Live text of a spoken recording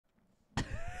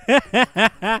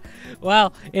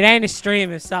Well, it ain't a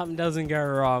stream if something doesn't go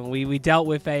wrong. We dealt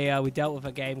with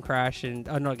a game crash and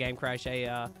not a game crash,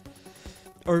 a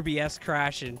OBS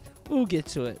crash, and we'll get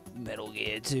to it. Metal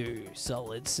Gear 2,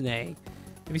 Solid Snake.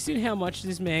 Have you seen how much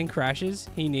this man crashes?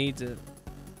 He needs it.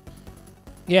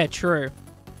 Yeah, true.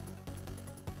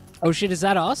 Oh shit, is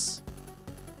that us?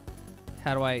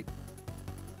 How do I...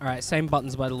 Alright, same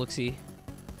buttons by the looksy.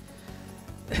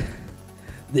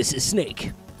 This is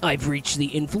Snake. I've reached the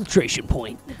infiltration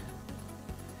point.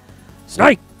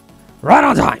 Snake! Right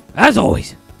on time, as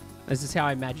always. This is how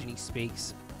I imagine he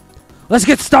speaks. Let's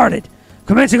get started.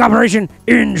 Commencing Operation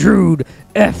Intrude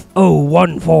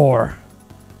F014.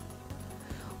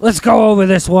 Let's go over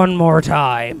this one more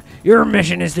time. Your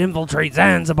mission is to infiltrate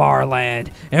Zanzibar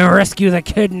land and rescue the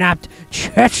kidnapped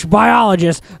Czech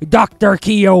biologist, Dr.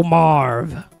 Keo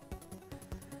Marv.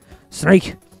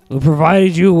 Snake, we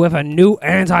provided you with a new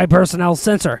anti-personnel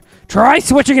sensor. Try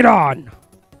switching it on.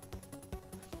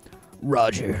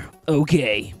 Roger.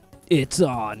 Okay. It's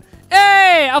on.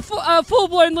 Hey! A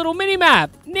full-blown little mini-map.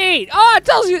 Neat. Oh, it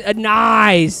tells you...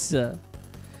 nice.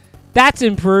 That's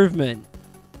improvement.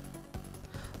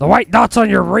 The white dots on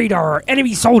your radar are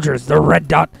enemy soldiers. The red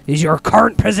dot is your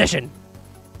current position.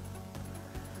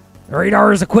 The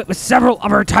radar is equipped with several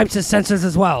other types of sensors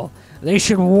as well. They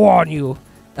should warn you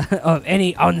of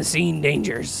any unseen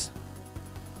dangers.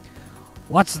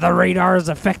 What's the radar's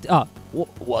effective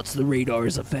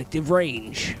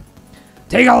range?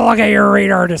 Take a look at your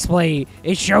radar display.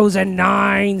 It shows a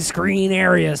 9-screen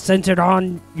area centered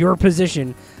on your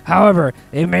position. However,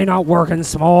 it may not work in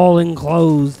small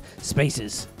enclosed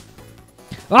spaces.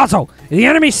 Also, if the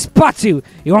enemy spots you,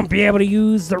 you won't be able to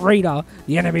use the radar.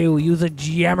 The enemy will use a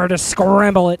jammer to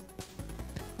scramble it.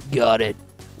 Got it.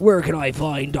 Where can I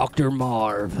find Dr.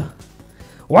 Marv?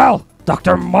 Well,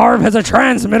 Dr. Marv has a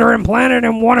transmitter implanted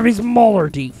in one of his molar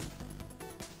teeth.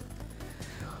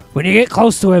 When you get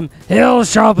close to him, he'll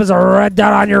show up as a red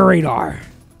dot on your radar.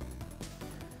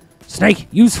 Snake,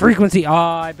 use frequency. Oh,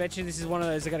 I bet you this is one of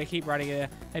those I gotta keep running it.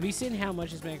 Have you seen how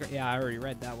much it's been? Yeah, I already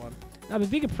read that one. I'm a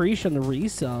big appreciation on the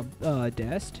resub,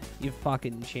 Dest. You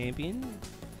fucking champion.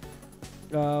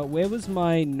 Where was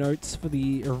my notes for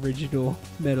the original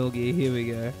Metal Gear? Here we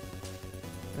go.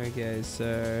 Okay,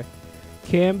 so...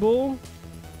 Campbell,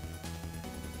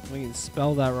 we can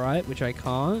spell that right, which I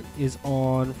can't, is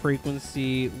on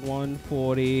frequency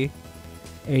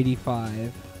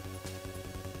 140.85.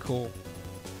 Cool.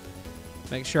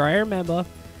 Make sure I remember.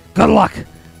 Good luck!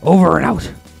 Over and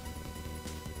out!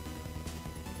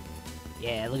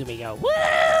 Yeah, look at me go.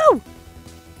 Woo!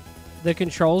 The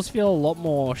controls feel a lot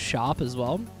more sharp as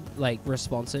well, like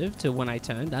responsive to when I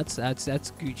turn. That's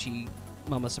Gucci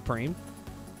Mama Supreme.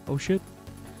 Oh shit.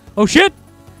 Oh shit!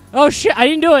 Oh shit, I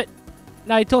didn't do it!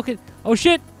 No, you're talking. Oh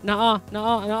shit!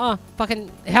 Nuh-uh.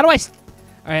 Fucking, how do I...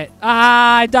 Alright.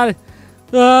 I done it.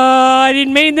 I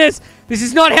didn't mean this. This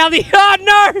is not how the... Oh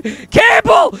no!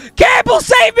 Campbell! Campbell,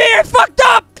 save me! I fucked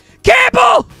up!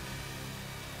 Campbell!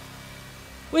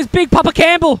 Where's Big Papa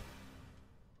Campbell?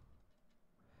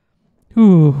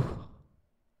 Ooh.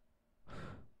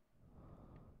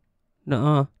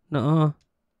 Nuh-uh.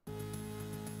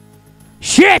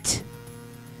 Shit!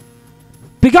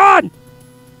 Be gone!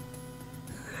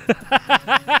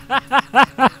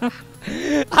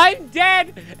 I'm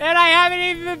dead, and I haven't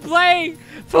even been playing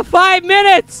for 5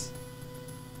 minutes!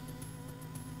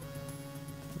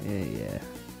 Yeah.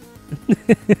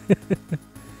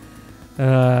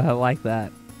 I like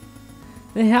that.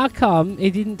 Then how come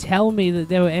it didn't tell me that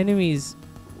there were enemies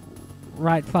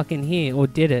right fucking here? Or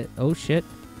did it? Oh shit.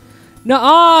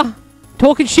 Nuh-uh!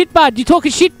 Talking shit, bud! You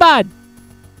talking shit, bud!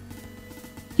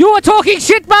 You were talking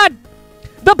shit, bud!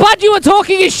 The bud you were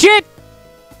talking is shit!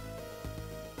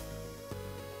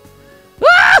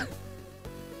 Ah!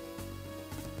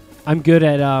 I'm good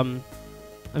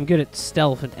at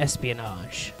stealth and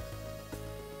espionage.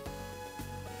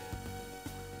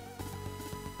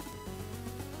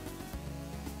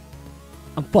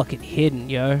 I'm fucking hidden,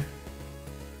 yo.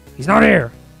 He's not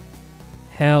here.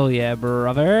 Hell yeah,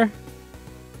 brother.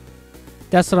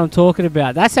 That's what I'm talking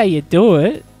about. That's how you do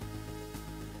it.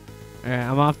 Alright,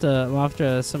 I'm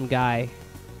after some guy.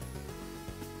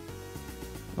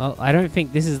 Well, I don't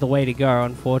think this is the way to go,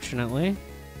 unfortunately.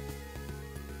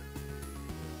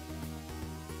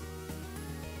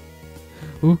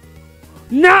 Ooh.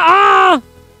 Nuh-uh!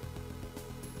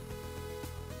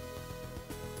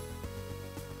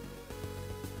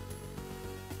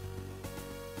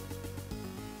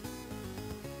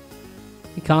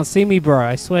 You can't see me, bro.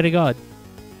 I swear to God.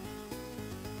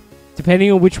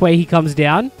 Depending on which way he comes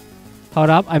down.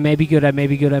 Hold up. I may be good. I may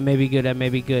be good. I may be good. I may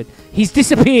be good. He's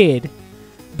disappeared.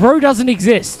 Bro doesn't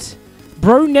exist.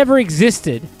 Bro never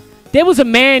existed. There was a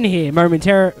man here moments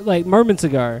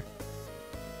ago.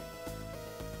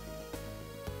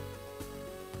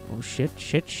 Oh, shit.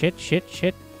 Okay,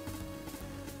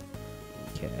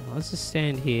 let's just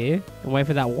stand here and wait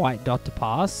for that white dot to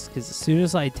pass, because as soon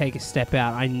as I take a step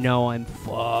out, I know I'm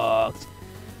fucked.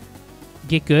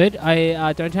 Get good.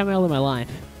 Don't tell me all of my life.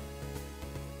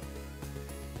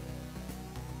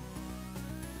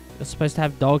 You're supposed to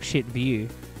have dog shit view.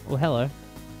 Oh, hello.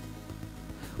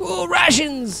 Oh,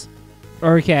 rations!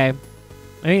 Okay. I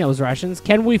think that was rations.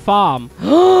 Can we farm?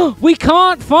 We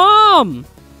can't farm!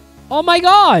 Oh my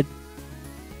god!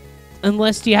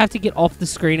 Unless you have to get off the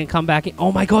screen and come back in.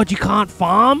 Oh my god, you can't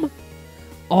farm?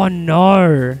 Oh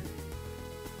no.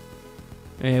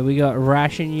 Okay, we got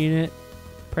ration unit.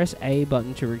 Press A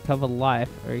button to recover life.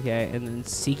 Okay, and then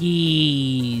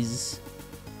sickies.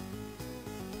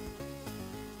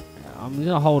 I'm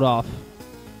gonna hold off.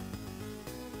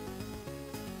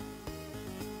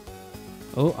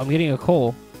 Oh, I'm getting a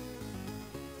call.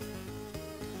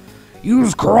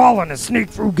 Use crawling to sneak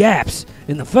through gaps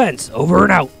in the fence. Over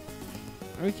and out.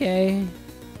 Okay.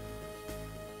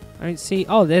 I don't see...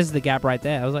 Oh, there's the gap right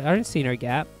there. I was like, I don't see no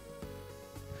gap.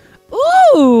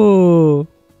 Ooh!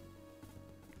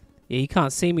 Yeah, you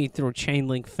can't see me through a chain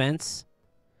link fence.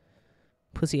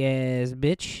 Pussy ass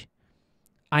bitch.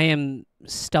 I am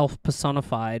stealth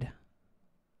personified.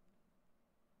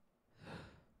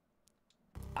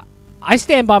 I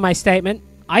stand by my statement.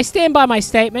 I stand by my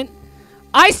statement.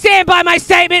 I stand by my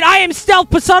statement. I am stealth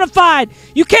personified.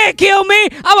 You can't kill me.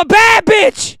 I'm a bad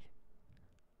bitch.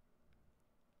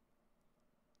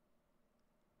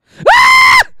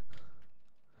 Ah!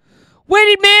 Where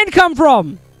did man come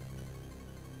from?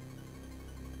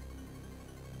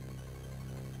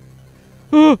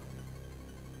 Oh,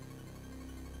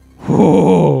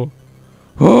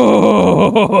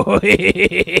 oh,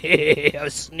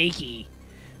 sneaky.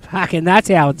 Fucking, that's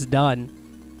how it's done.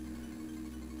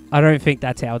 I don't think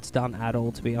that's how it's done at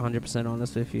all, to be 100%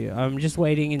 honest with you. I'm just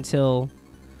waiting until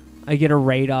I get a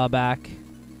radar back.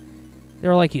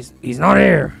 They're like, he's not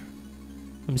here.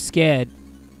 I'm scared.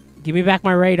 Give me back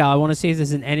my radar. I want to see if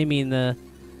there's an enemy in the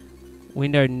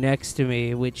window next to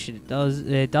me, which it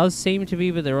does seem to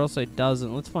be, but there also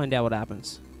doesn't. Let's find out what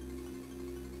happens.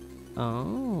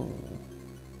 Oh.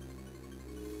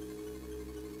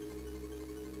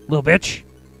 Little bitch.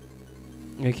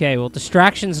 Okay, well,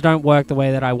 distractions don't work the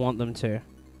way that I want them to.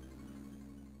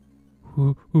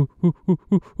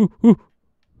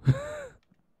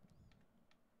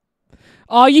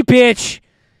 Oh, you bitch!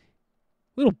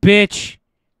 Little bitch.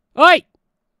 Oi!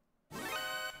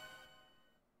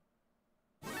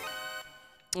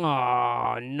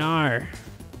 Oh, no.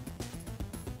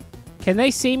 Can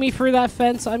they see me through that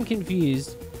fence? I'm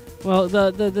confused. Well,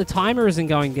 the timer isn't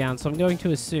going down, so I'm going to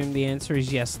assume the answer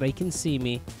is yes, they can see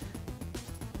me.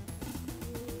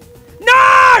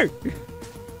 No!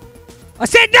 I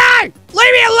said no!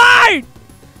 Leave me alone!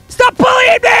 Stop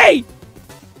bullying me!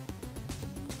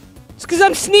 It's because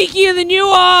I'm sneakier than you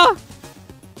are!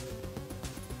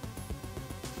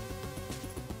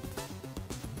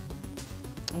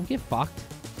 I'll get fucked.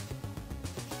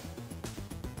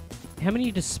 How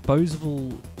many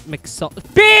disposable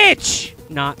bitch!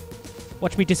 Nah.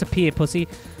 Watch me disappear, pussy.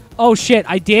 Oh shit,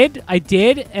 I did,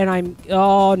 and I'm...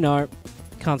 Oh no.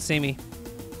 Can't see me.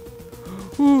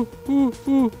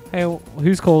 Hey,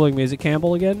 who's calling me? Is it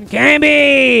Campbell again?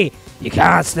 Camby! You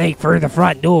can't sneak through the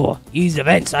front door. Use the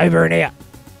vents over and out.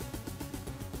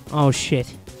 Oh shit.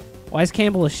 Why is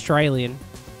Campbell Australian?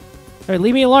 Hey,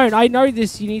 leave me alone. I know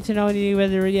this. You need to know anything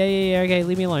whether... Yeah. Okay,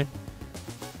 leave me alone.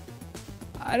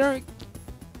 I don't...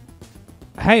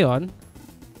 Hang on.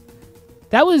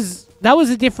 That was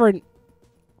a different...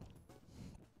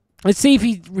 Let's see if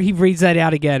he reads that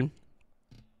out again.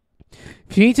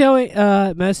 If you need to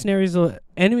know mercenaries or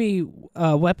enemy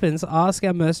weapons, ask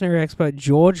our mercenary expert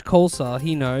George Colser.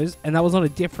 He knows. And that was on a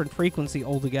different frequency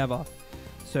altogether.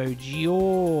 So,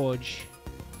 George...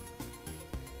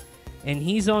 And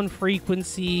he's on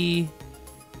frequency...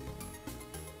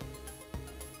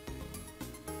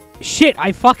 Shit,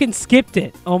 I fucking skipped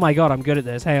it. Oh my god, I'm good at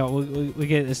this. Hang on, we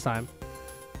get it this time.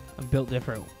 I'm built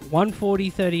different.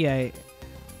 140.38.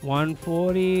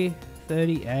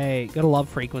 140.38. Gotta love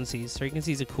frequencies.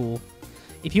 Frequencies are cool.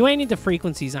 If you ain't into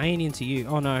frequencies, I ain't into you.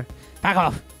 Oh no. Back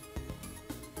off.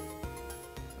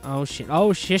 Oh shit.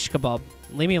 Oh, shish kebab.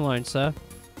 Leave me alone, sir.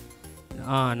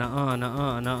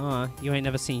 Nuh-uh. You ain't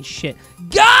never seen shit.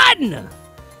 Gun!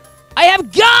 I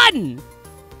have gun!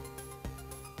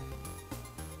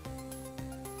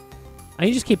 I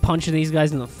can just keep punching these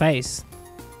guys in the face.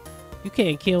 You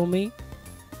can't kill me.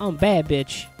 I'm bad,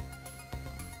 bitch.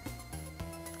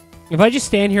 If I just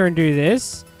stand here and do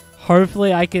this,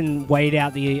 hopefully I can wait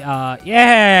out the,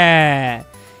 yeah!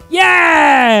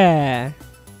 Yeah!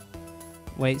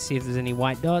 Wait, see if there's any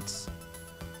white dots.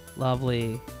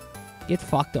 Lovely. Get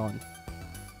fucked on.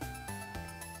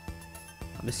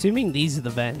 I'm assuming these are the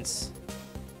vents.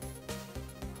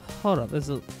 Hold up, there's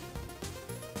a...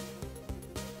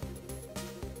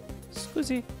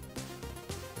 Squizzy.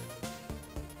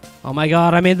 Oh my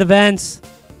god, I'm in the vents!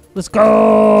 Let's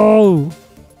go!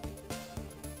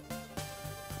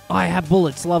 Oh, I have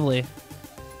bullets, lovely.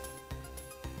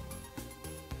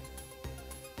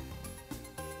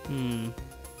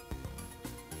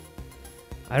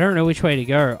 I don't know which way to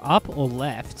go, up or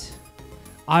left.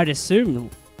 I'd assume...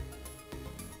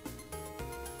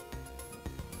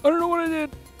 I don't know what I did.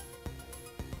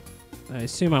 I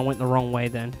assume I went the wrong way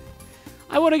then.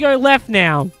 I want to go left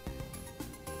now.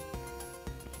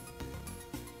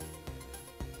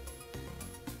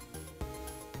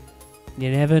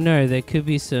 You never know, there could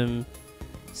be some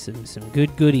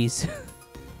good goodies.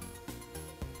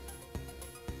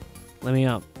 Let me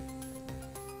up.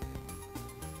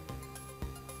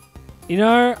 You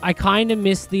know, I kind of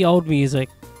miss the old music.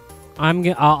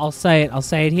 I'll say it. I'll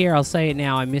say it here. I'll say it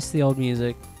now. I miss the old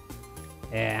music.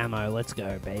 Yeah, ammo. Let's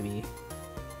go, baby.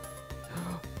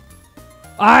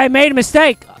 I made a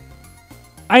mistake.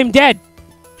 I'm dead.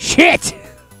 Shit.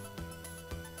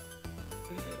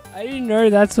 I didn't know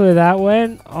that's where that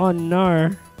went. Oh,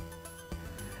 no.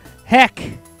 Heck.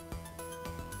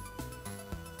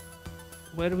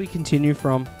 Where do we continue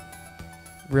from?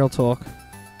 Real talk.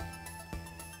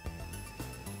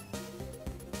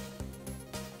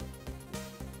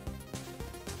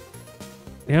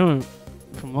 You know,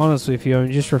 if I'm honest with you, I'm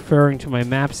just referring to my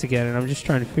maps again, and I'm just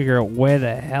trying to figure out where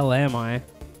the hell am I.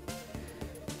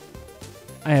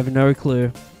 I have no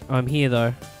clue. I'm here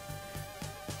though.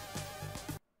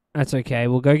 That's okay.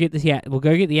 We'll go get the we'll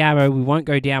go get the ammo. We won't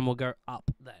go down. We'll go up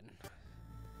then.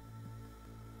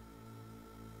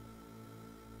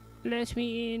 Let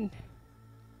me in.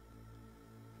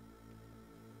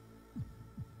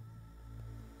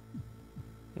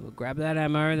 We'll grab that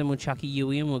ammo, and then we'll chuck a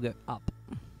Yui, and we'll go up.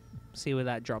 See where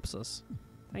that drops us.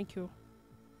 Thank you.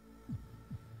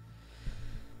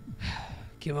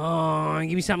 Come on,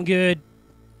 give me something good.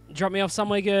 Drop me off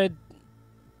somewhere good.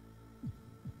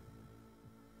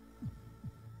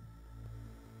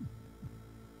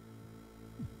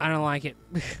 I don't like it.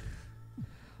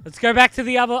 Let's go back to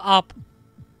the other up.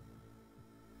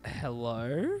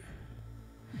 Hello?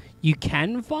 You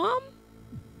can farm?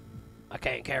 I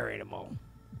can't carry them all.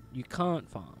 You can't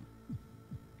farm.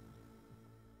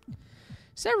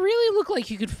 Does that really look like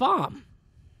you could farm?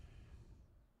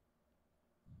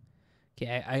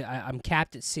 Okay, I'm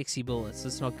capped at 60 bullets.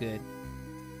 That's not good.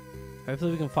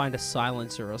 Hopefully we can find a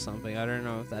silencer or something. I don't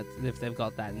know if they've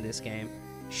got that in this game.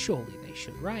 Surely they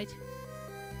should, right?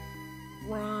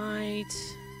 Right.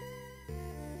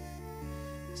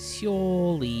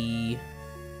 Surely.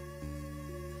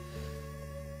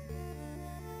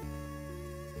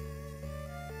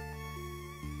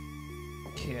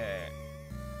 Okay.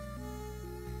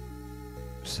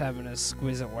 Just having a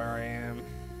squiz at where I am.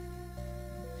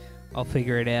 I'll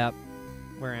figure it out.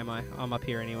 Where am I? I'm up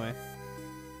here anyway.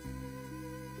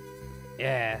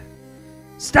 Yeah.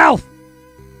 Stealth!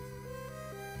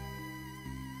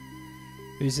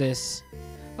 Who's this?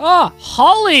 Oh,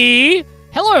 Holly!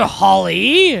 Hello,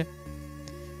 Holly!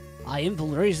 I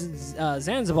infiltrated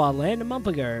Zanzibar land a month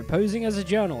ago, posing as a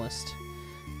journalist.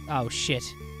 Oh, shit.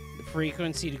 The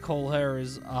frequency to call her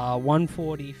is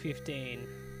 140.15.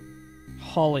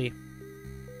 Holly.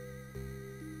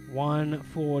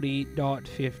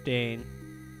 140.15.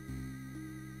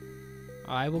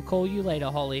 I will call you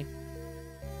later, Holly.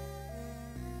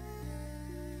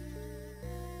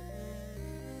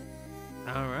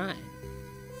 Alright.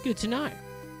 Good to know.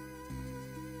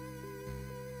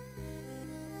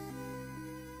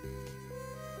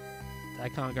 I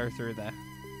can't go through there.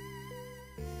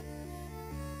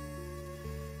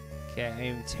 Okay, I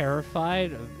am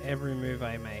terrified of every move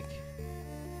I make.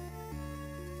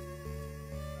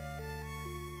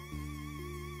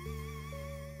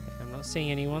 I'm not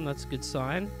seeing anyone, that's a good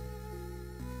sign.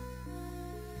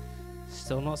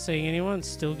 Still not seeing anyone,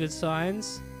 still good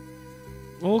signs.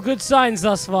 All good signs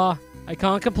thus far. I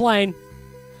can't complain.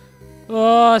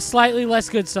 Oh, slightly less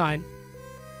good sign.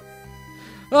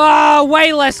 Oh,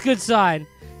 way less good sign.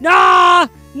 Nah!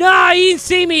 Nah, you didn't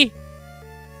see me!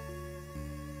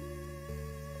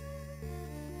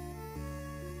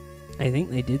 I think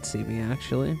they did see me,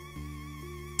 actually.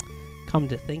 Come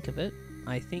to think of it,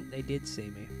 I think they did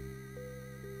see me.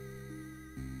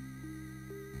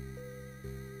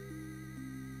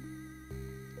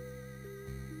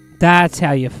 That's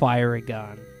how you fire a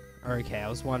gun. Okay, I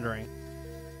was wondering.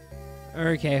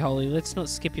 Okay, Holly, let's not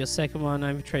skip your second one.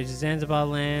 I've traded Zanzibar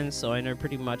land, so I know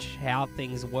pretty much how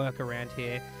things work around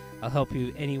here. I'll help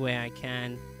you any way I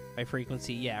can. My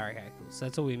frequency, yeah, okay, cool. So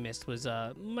that's all we missed was,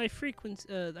 my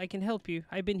frequency, I can help you.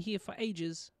 I've been here for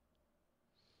ages.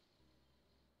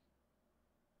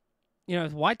 You know,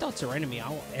 if white dots are enemies,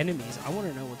 I want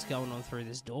to know what's going on through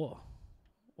this door.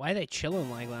 Why are they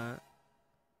chilling like that?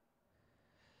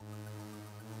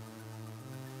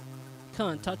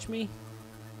 Can't touch me.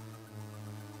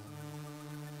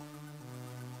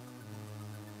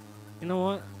 You know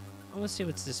what? I want to see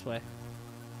what's this way.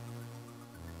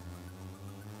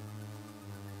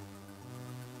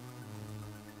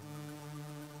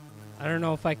 I don't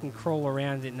know if I can crawl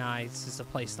around it. Nah, it's just a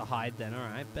place to hide then.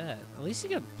 Alright, bet. At least you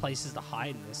got places to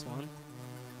hide in this one.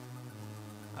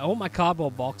 I want my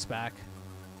cardboard box back.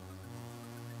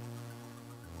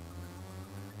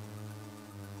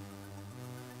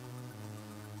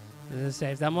 I was gonna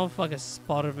say, if that motherfucker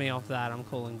spotted me off that, I'm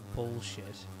calling bullshit.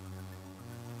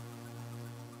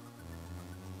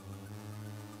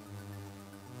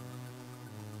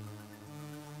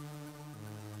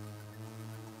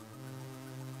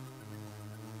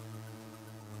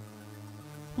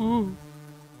 Ooh.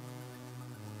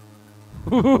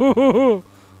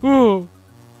 Ooh.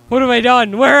 What have I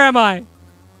done? Where am I?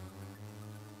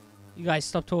 You guys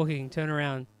stop talking. Turn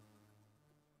around.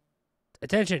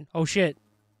 Attention. Oh shit.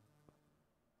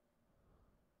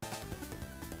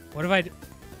 What have I done?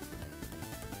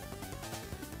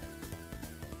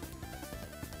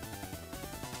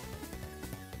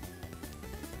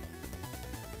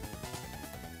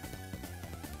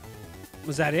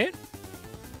 Was that it?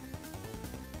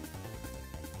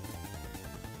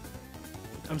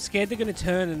 I'm scared they're going to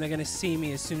turn and they're going to see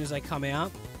me as soon as I come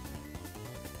out.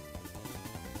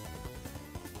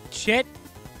 Shit.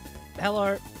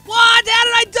 Hello. What? How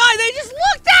did I die? They just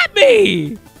looked at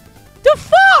me!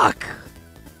 The fuck?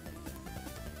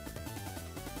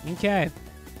 Okay.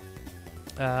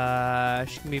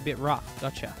 She can be a bit rough.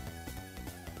 Gotcha.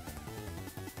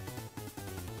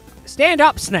 Stand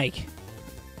up, Snake.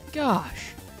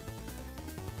 Gosh.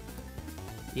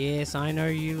 Yes, I know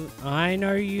you. I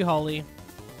know you, Holly.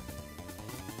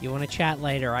 You want to chat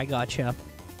later? I gotcha.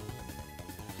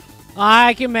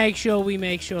 I can make sure we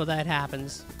make sure that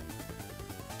happens.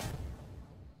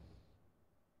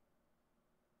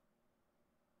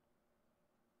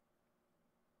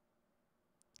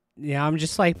 Yeah, I'm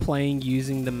just like playing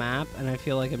using the map, and I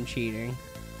feel like I'm cheating.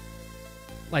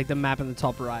 Like the map in the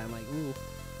top right, I'm like, ooh.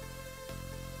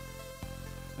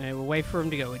 And we'll wait for him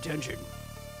to go, attention.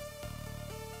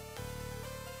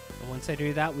 And once I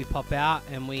do that, we pop out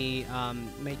and we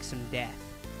make some death.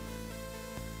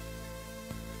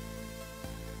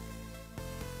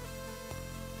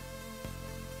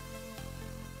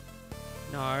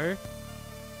 No.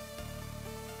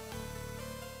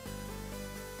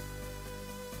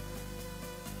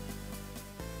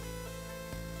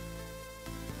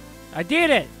 I did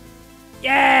it!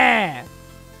 Yeah!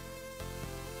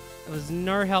 It was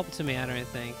no help to me, I don't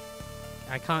think.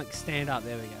 I can't stand up.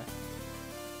 There we go.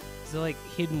 Is there like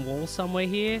hidden wall somewhere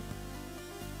here?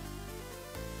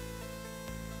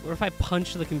 What if I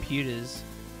punch the computers?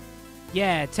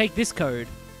 Yeah, take this code.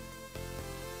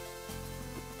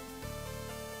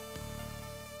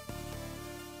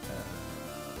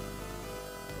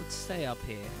 Let's stay up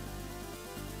here.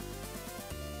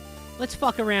 Let's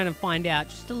fuck around and find out.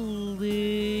 Just a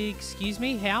little... Excuse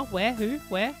me? How? Where? Who?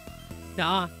 Where?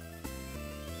 Nah.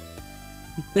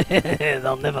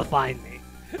 They'll never find me.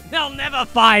 They'll never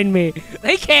find me.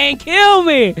 They can't kill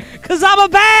me. Because I'm a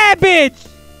bad bitch.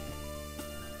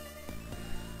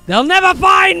 They'll never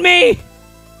find me.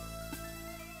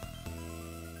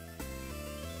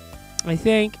 I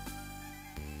think.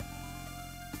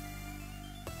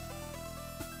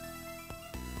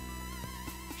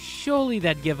 Surely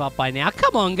they'd give up by now.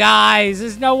 Come on, guys.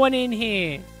 There's no one in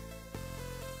here.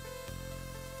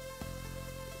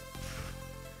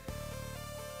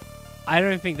 I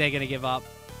don't think they're going to give up.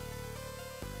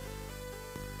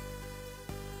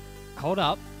 Hold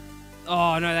up.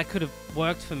 Oh, no, that could have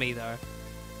worked for me, though.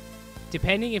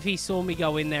 Depending if he saw me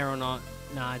go in there or not.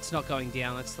 Nah, it's not going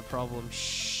down. That's the problem.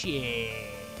 Shit.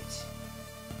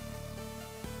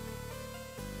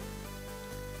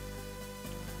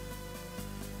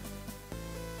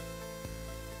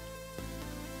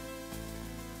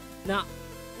 No.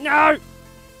 No!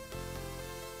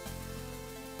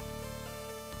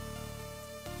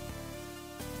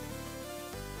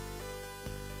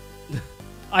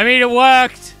 I mean, it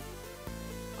worked.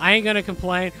 I ain't gonna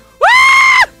complain.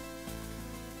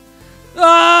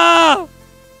 Ah!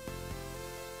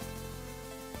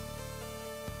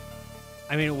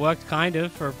 I mean, it worked kind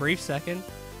of for a brief second.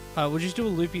 We'll just do a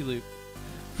loopy-loop.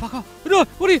 Fuck off. No,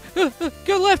 what are you?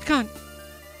 Go left, cunt.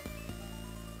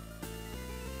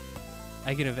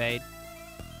 I can evade.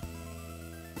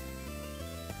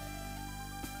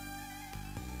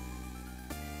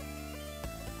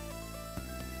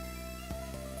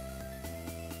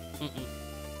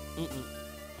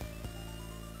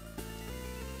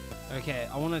 Okay,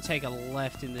 I want to take a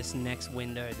left in this next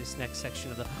window, this next section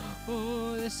of the...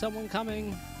 Oh, there's someone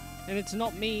coming. And it's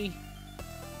not me.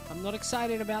 I'm not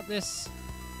excited about this.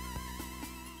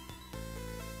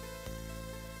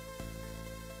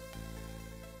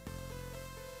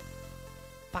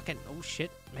 Fucking... Oh, shit.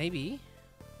 Maybe.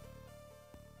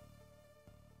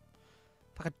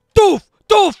 Fucking... Doof!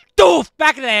 Doof! Doof!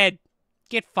 Back of the head!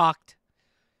 Get fucked.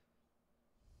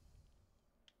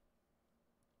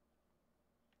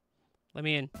 Let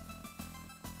me in.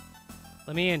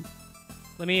 Let me in.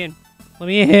 Let me in. Let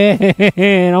me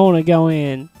in. I want to go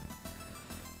in.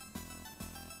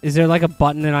 Is there like a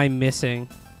button that I'm missing?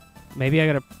 Maybe I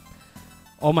gotta...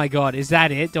 Oh my god, is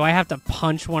that it? Do I have to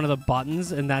punch one of the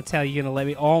buttons and that's how you're gonna let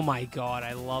me... Oh my god,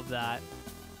 I love that.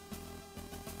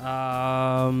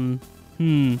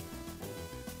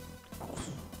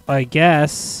 I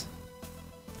guess...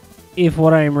 if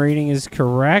what I'm reading is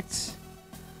correct...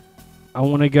 I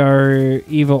want to go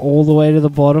either all the way to the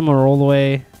bottom or all the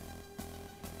way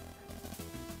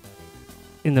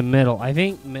in the middle. I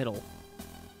think middle.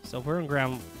 So if we're on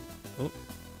ground... Oh.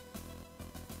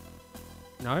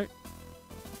 No.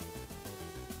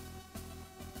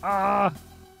 Ah!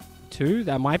 2?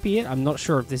 That might be it. I'm not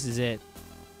sure if this is it.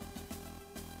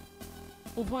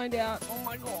 We'll find out. Oh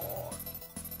my god.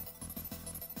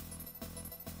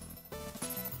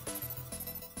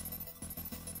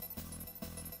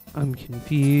 I'm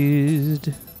confused.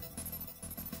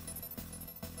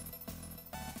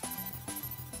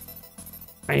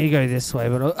 I need to go this way,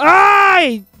 but...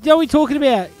 Aye! What are we talking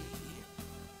about?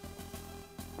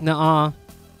 Nuh-uh.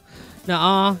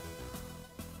 Nuh-uh.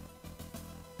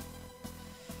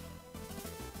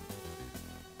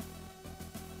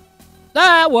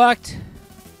 That worked.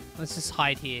 Let's just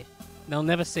hide here. They'll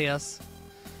never see us.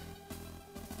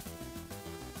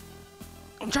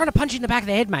 I'm trying to punch you in the back of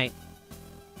the head, mate.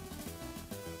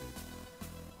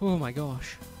 Oh my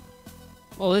gosh.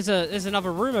 Well, there's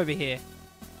another room over here.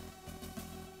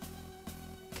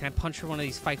 Can I punch through one of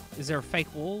these fake... Is there a fake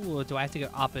wall, or do I have to go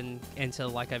up and enter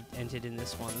like I've entered in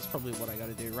this one? That's probably what I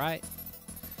gotta do, right?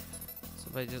 So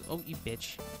if I just... Oh, you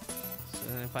bitch. So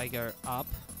then if I go up...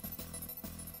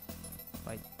 If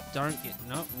I don't get...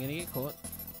 No, I'm gonna get caught.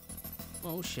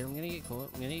 Oh shit, I'm gonna get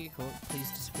caught. I'm gonna get caught. Please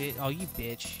disappear. Oh, you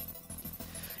bitch.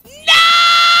 No!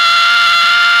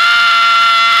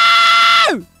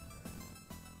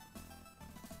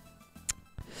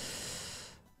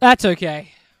 That's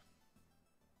okay.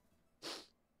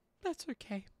 That's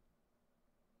okay.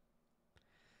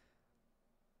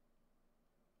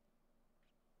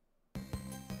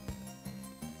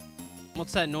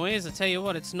 What's that noise? I tell you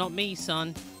what, it's not me, son.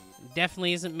 It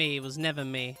definitely isn't me. It was never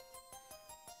me.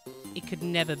 It could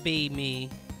never be me.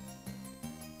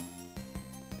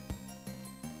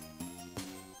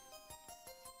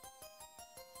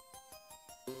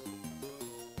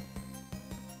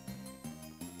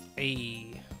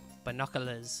 Hey,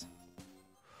 binoculars.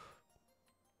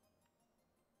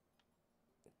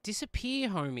 Disappear,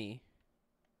 homie.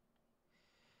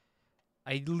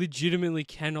 I legitimately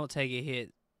cannot take a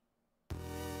hit.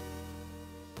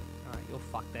 Alright, you're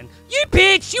fucked then. You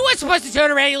bitch! You weren't supposed to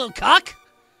turn around, you little cuck!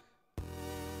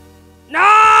 No!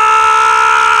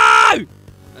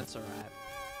 That's alright.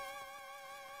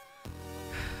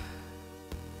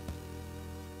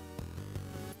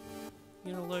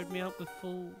 You gonna load me up with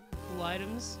full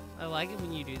items? I like it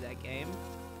when you do that, game.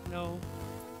 No.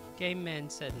 Game man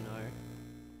said no.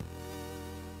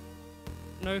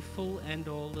 No full and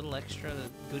or little extra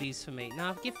goodies for me.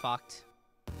 Nah, get fucked.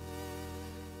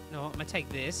 No, I'm gonna take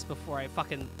this before I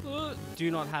fucking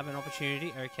do not have an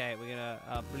opportunity. Okay, we're gonna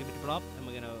blip blop, and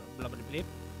we're gonna blub blip.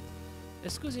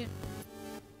 Excuse.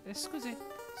 Excuse.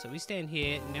 So we stand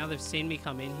here. Now they've seen me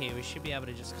come in here. We should be able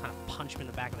to just kind of punch him in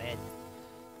the back of the head.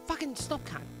 Fucking stop,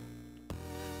 cunt.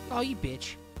 Oh, you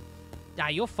bitch. Nah,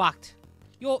 you're fucked.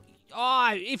 You're...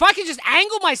 Oh, if I can just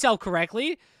angle myself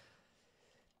correctly...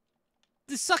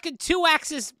 This fucking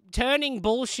 2-axis turning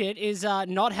bullshit is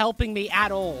not helping me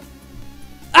at all.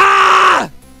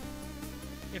 Ah!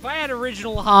 If I had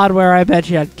original hardware, I bet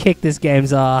you I'd kick this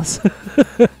game's ass.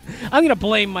 I'm gonna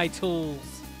blame my tools.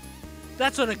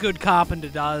 That's what a good carpenter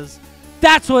does.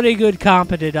 That's what a good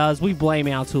carpenter does. We blame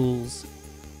our tools.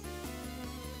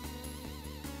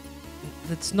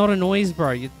 That's not a noise,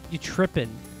 bro. You're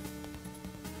tripping.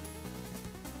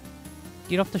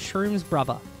 Get off the shrooms,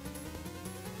 brother.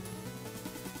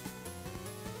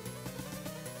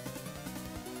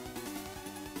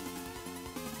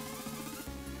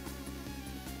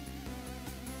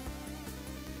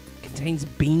 Contains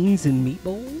beans and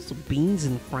meatballs, beans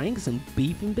and franks, and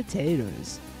beef and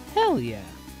potatoes. Hell yeah.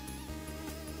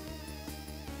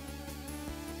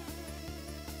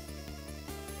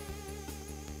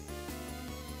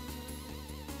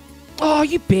 Oh,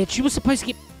 you bitch. You were supposed to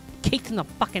get kicked in the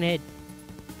fucking head.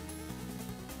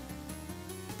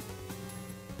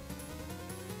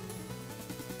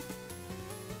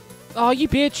 Oh, you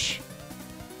bitch.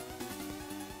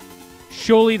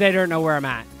 Surely they don't know where I'm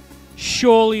at.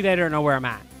 Surely they don't know where I'm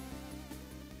at.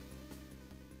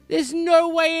 There's no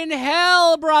way in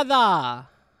hell, brother.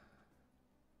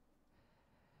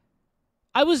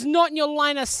 I was not in your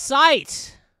line of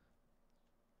sight.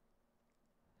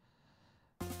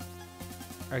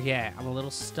 Okay, I'm a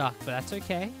little stuck, but that's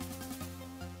okay.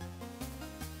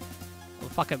 Well,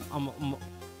 fuck it.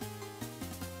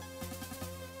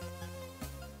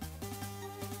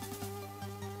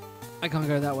 I can't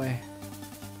go that way.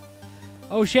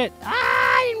 Oh shit! Ah!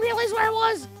 I didn't realize where it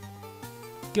was.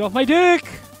 Get off my dick!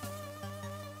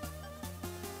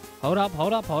 Hold up!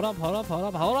 Hold up! Hold up! Hold up! Hold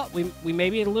up! Hold up! We may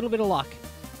be in a little bit of luck.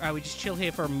 All right, we just chill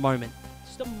here for a moment.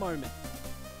 Just a moment.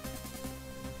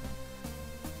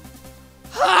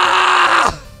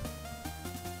 Ah!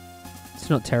 It's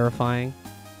not terrifying.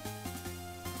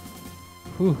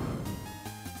 Whew.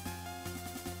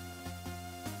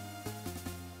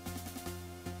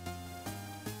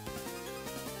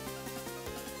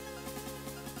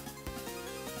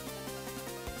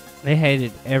 They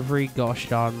hated every gosh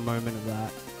darn moment of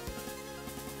that.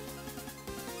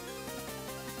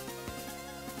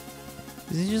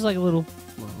 Is it just like a little,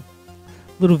 well,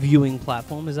 little viewing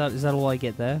platform? Is that all I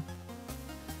get there?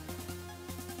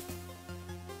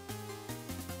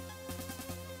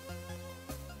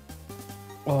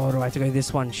 Oh, do I have to go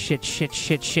this one? Shit, shit,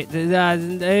 shit, shit.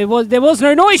 There was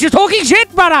no noise. You're talking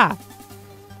shit, brother.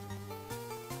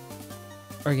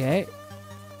 Okay.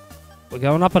 We're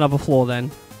going up another floor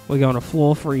then. We're going to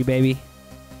floor 3, baby.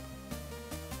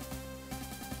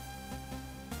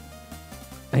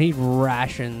 I need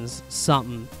rations.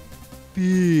 Something.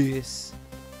 Fierce.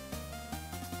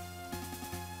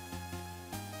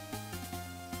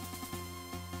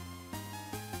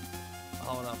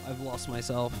 Hold up. I've lost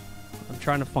myself. I'm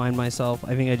trying to find myself.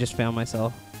 I think I just found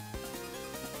myself.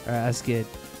 Alright, that's good.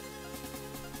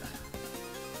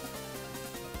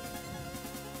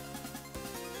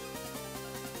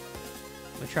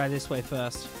 Try this way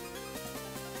first.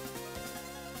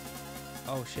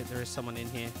 Oh shit, there is someone in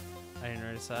here. I didn't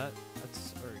notice that.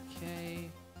 That's okay.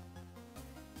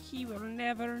 He will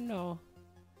never know.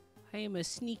 I am a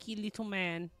sneaky little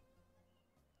man.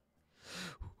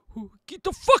 Get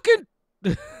the fucking...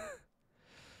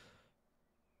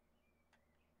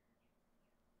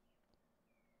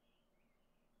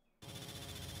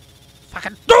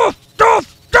 fucking doof!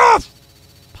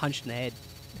 Punched in the head.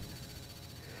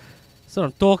 That's what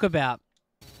I'm talking about.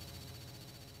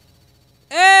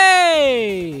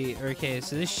 Hey! Okay,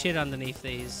 so there's shit underneath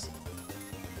these.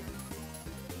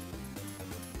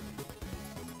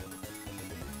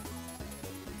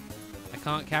 I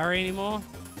can't carry anymore?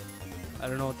 I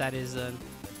don't know what that is then.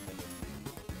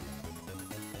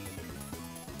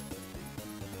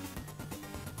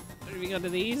 Anything under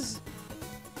these?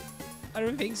 I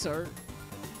don't think so.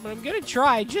 But I'm gonna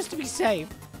try just to be safe.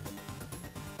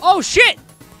 Oh shit!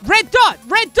 Red dot!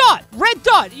 Red dot! Red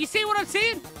dot! You see what I'm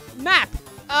seeing? Map.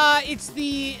 It's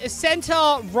the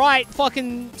center right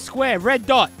fucking square. Red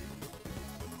dot.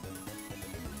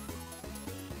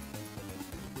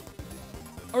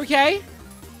 Okay.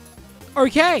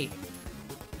 Okay.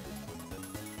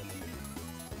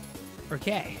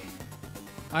 Okay.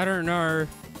 I don't know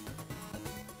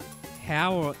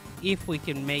how or if we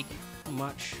can make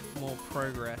much more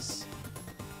progress.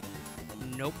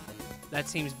 Nope. That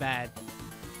seems bad.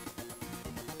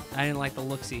 I didn't like the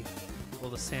looksy or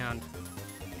the sound.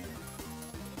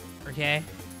 Okay.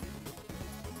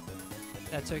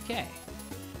 That's okay.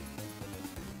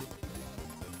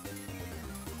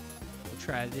 We'll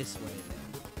try it this way then.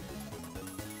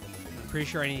 I'm pretty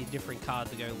sure I need a different card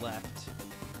to go left.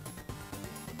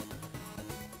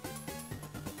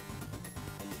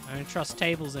 I don't trust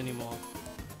tables anymore.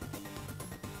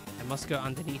 I must go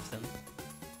underneath them.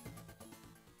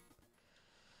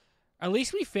 At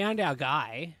least we found our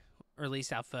guy. Or at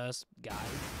least our first guy.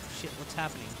 Shit, what's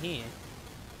happening here?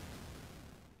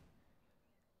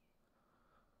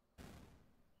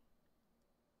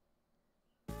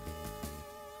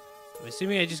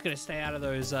 assuming I just gotta stay out of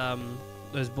those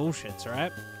bullshits,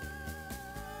 right?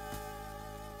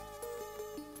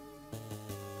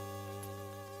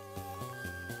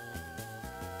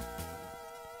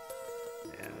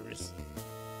 Yeah, I'm just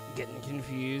getting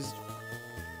confused.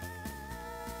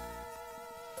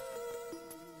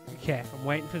 Okay, I'm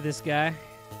waiting for this guy.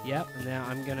 Yep, and now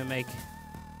I'm gonna make...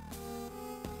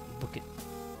 Book it.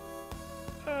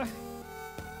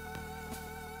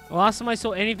 Last time I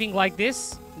saw anything like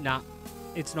this, nah,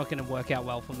 it's not gonna work out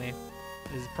well for me.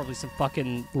 There's probably some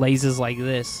fucking lasers like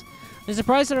this. I'm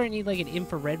surprised I don't need like an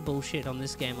infrared bullshit on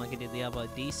this game like I did the other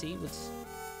DC.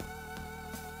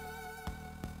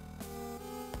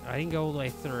 I didn't go all the way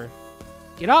through.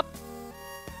 Get up!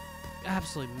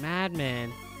 Absolute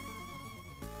madman.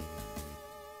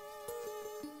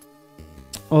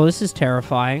 Oh, this is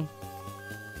terrifying.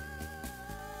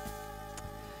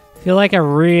 I feel like I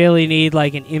really need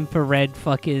like an infrared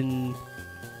fucking...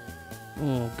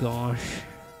 Oh gosh.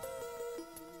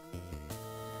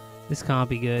 This can't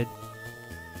be good.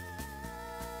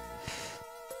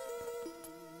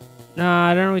 Nah,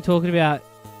 I don't know what you're talking about.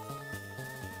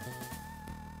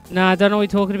 Nah, I don't know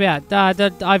what you're talking about. I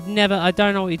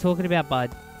don't know what you're talking about, bud.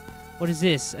 What is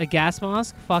this? A gas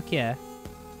mask? Fuck yeah.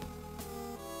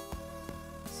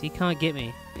 So you can't get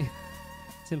me.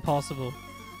 It's impossible.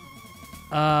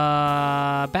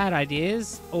 Bad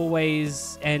ideas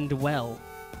always end well.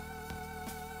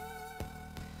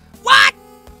 What?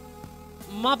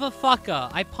 Motherfucker,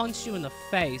 I punched you in the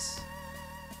face.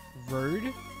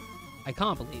 Rude. I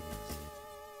can't believe this.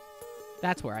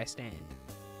 That's where I stand.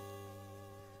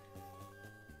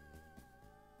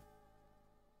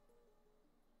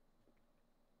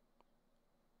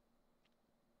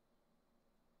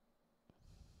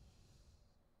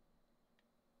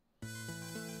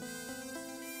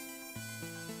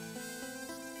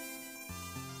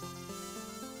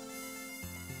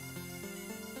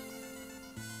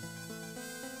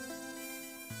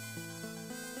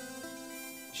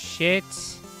 Shit.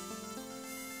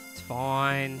 It's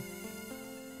fine.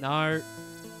 No.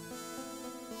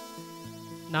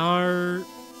 No.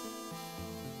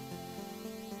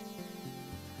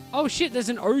 Oh shit, there's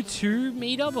an O2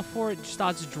 meter before it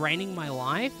starts draining my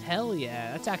life? Hell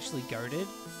yeah, that's actually goated.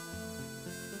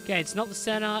 Okay, it's not the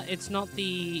center, it's not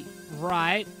the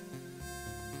right.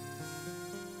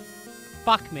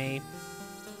 Fuck me.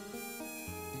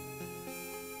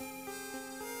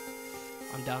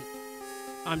 I'm done.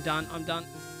 I'm done. I'm done.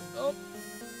 Oh.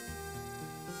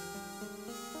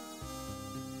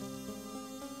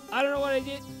 I don't know what I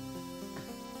did.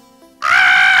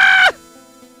 Ah!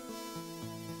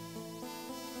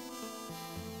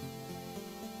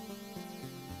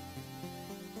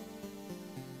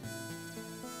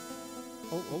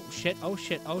 Oh shit. Oh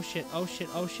shit. Oh shit. Oh shit.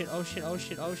 Oh shit. Oh shit. Oh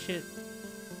shit. Oh shit.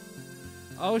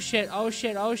 Oh shit. Oh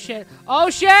shit. Oh shit. Oh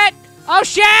shit. Oh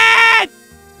shit.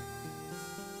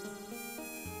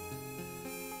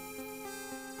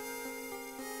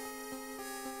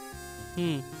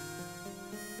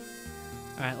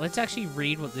 Alright, let's actually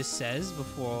read what this says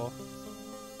before...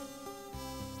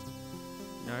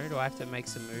 No, do I have to make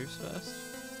some moves first?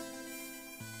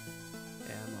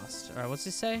 Yeah, I must. Alright, what's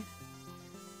this say?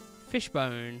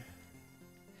 Fishbone.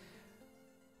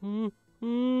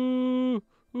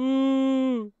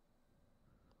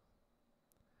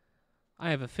 I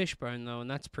have a fishbone, though,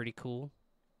 and that's pretty cool.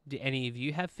 Do any of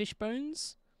you have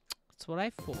fishbones? That's what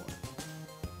I thought.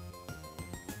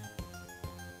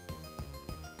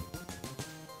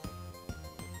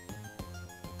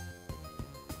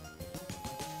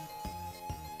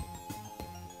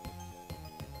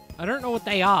 I don't know what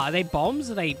they are. Are they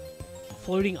bombs? Are they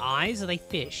floating eyes? Are they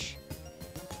fish?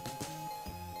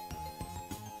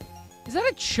 Is that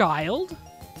a child?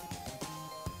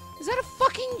 Is that a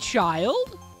fucking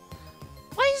child?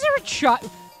 Why is there a child?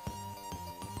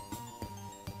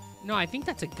 No, I think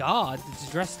that's a guard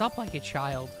that's dressed up like a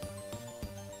child.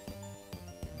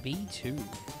 B2.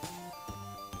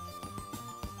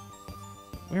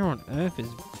 Where on earth is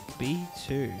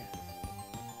B2?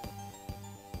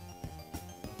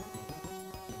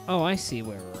 Oh, I see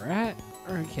where we're at.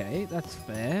 Okay, that's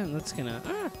fair. That's gonna...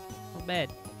 not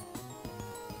bad.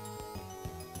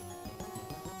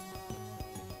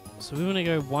 So we want to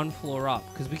go one floor up,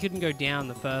 because we couldn't go down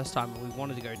the first time, but we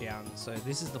wanted to go down. So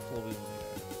this is the floor we want to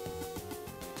go.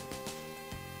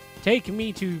 Take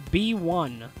me to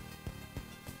B1.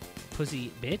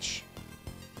 Pussy bitch.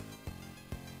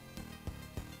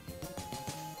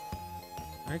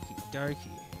 Okie dokie.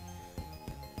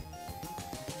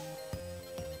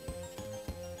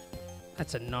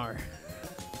 That's a no.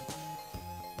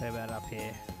 What about up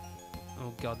here?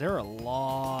 Oh god, there are a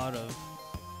lot of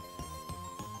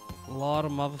A lot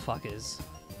of motherfuckers.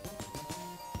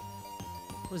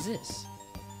 What's this?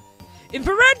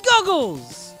 Infrared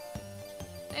goggles!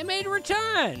 They made a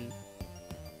return!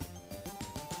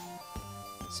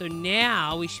 So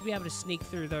now we should be able to sneak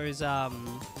through those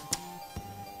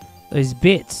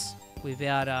bits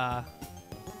without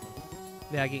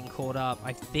getting caught up.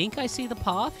 I think I see the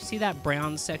path. See that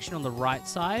brown section on the right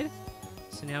side?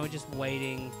 So now we're just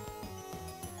waiting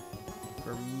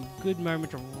for a good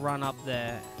moment to run up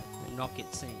there and not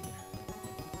get seen.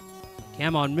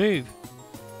 Come on, move.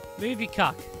 Move, you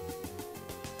cuck.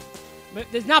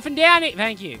 There's nothing down it.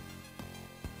 Thank you.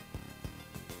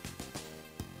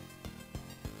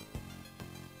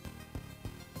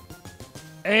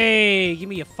 Hey, give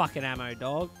me your fucking ammo,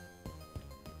 dog.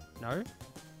 No?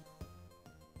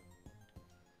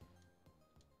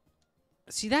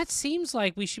 See, that seems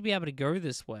like we should be able to go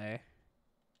this way.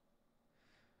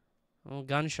 Well,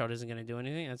 gunshot isn't going to do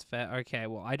anything. That's fair. Okay,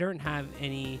 well, I don't have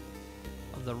any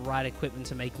of the right equipment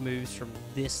to make moves from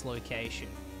this location.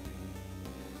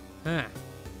 Huh.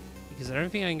 Because I don't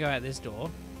think I can go out this door.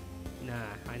 Nah,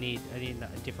 I need a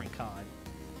different card.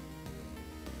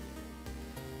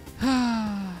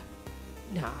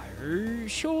 No,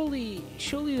 surely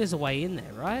there's a way in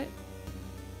there, right?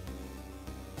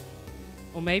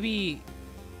 Or maybe...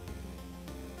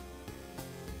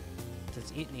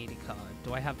 Does it need a card?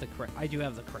 Do I have the correct... I do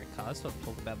have the correct card, so I'll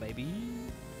talk about, baby.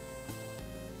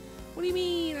 What do you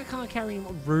mean I can't carry him?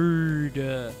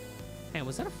 Rude. Hey,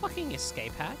 was that a fucking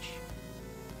escape hatch?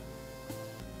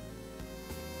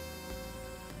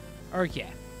 Okay.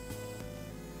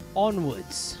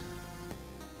 Onwards.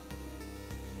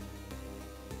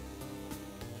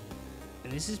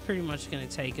 And this is pretty much going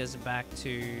to take us back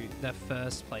to the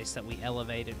first place that we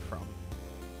elevated from.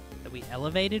 That we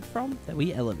elevated from?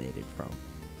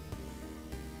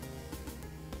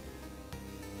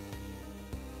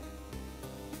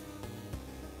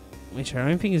 Which I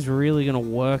don't think is really going to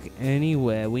work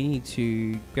anywhere. We need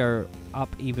to go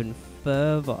up even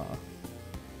further.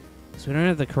 So we don't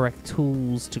have the correct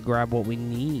tools to grab what we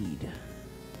need.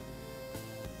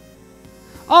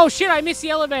 Oh shit, I missed the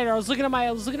elevator. I was looking at my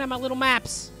little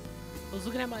maps. I was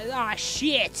looking at my... Ah,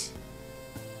 shit.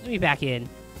 Let me back in.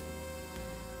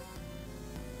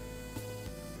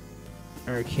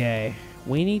 Okay.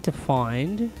 We need to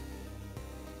find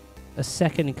a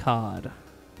second card.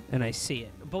 And I see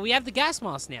it. But we have the gas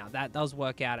mask now. That does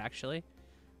work out, actually.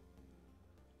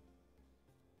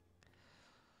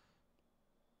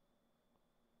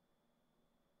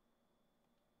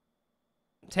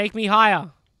 Take me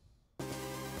higher.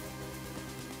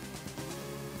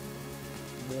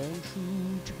 Won't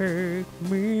you take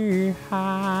me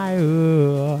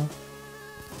higher?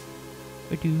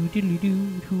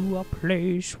 Do to a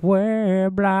place where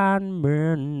blind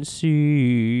men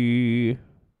see.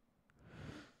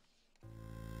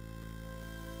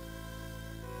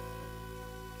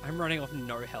 I'm running off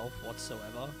no health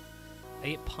whatsoever. I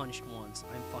get punched once.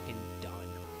 I'm fucking done.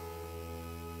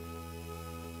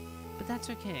 But that's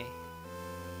okay.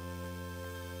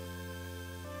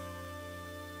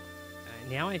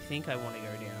 Now I think I want to go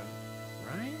down,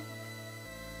 right?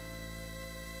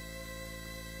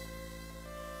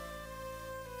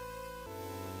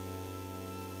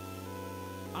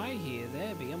 I hear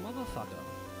there be a motherfucker.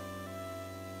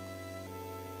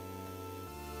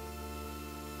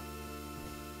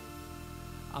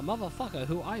 A motherfucker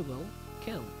who I will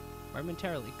kill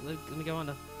momentarily. Let me go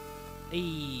under.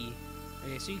 Eee.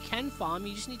 Okay, so you can farm,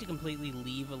 you just need to completely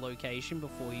leave a location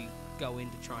before you go in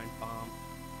to try and farm.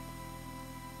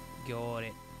 Got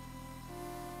it.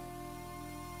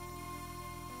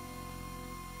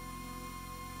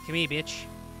 Come here, bitch.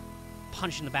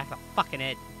 Punch in the back of the fucking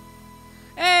head.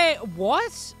 Hey,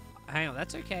 what? Hang on,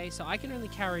 that's okay. So I can only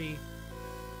carry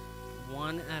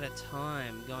one at a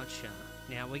time. Gotcha.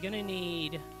 Now we're gonna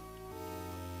need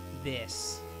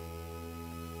this.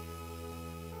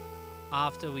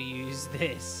 After we use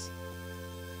this.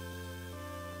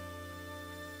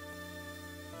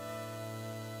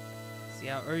 See,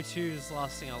 our O2 is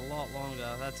lasting a lot longer.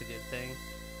 That's a good thing.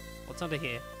 What's under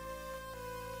here?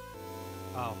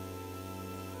 Oh.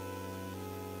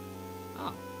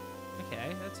 Oh.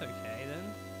 Okay, that's okay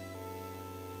then.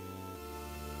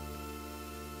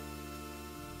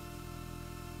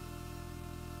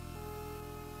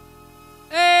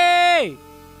 Hey!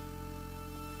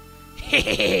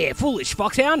 Hehehe, foolish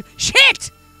foxhound. Shit!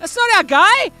 That's not our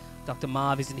guy! Dr.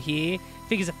 Marv isn't here.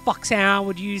 Figures a foxhound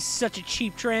would use such a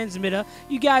cheap transmitter.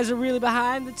 You guys are really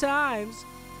behind the times.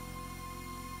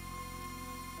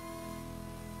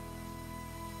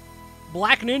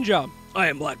 Black Ninja. I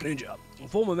am Black Ninja, a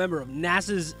former member of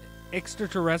NASA's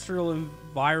Extraterrestrial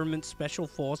Environment Special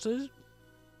Forces?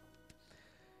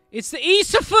 It's the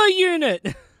Ecifer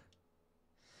unit!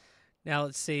 Now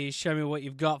let's see. Show me what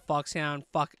you've got, Foxhound.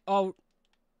 Fuck. Oh.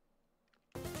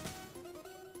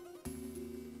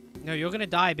 No, you're gonna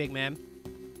die, big man.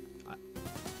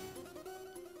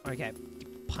 Okay.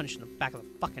 Punch in the back of the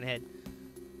fucking head.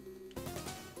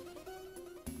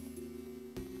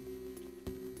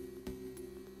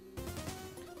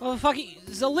 Oh, the fuck.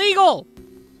 It's illegal!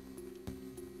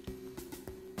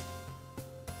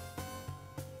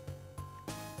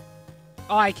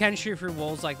 Oh, I can shoot through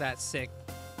walls like that. Sick.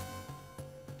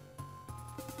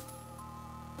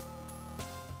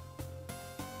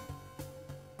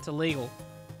 It's illegal.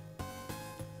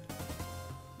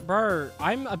 Bro,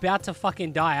 I'm about to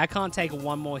fucking die. I can't take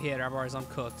one more hit, otherwise I'm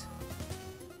cooked.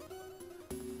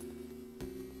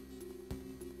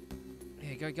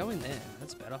 Yeah, go in there.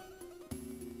 That's better.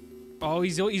 Oh,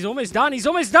 he's almost done. He's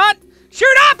almost done. Shoot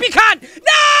up, you cunt!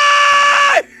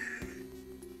 No!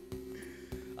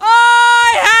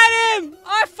 Oh, I had him!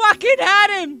 I fucking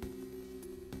had him!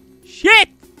 Shit!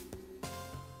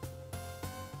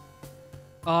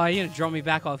 Oh, you're gonna drop me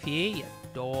back off here, you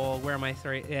dog. Where am I?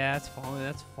 3? Yeah, that's fine.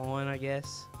 That's fine, I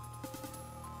guess.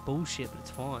 Bullshit, but it's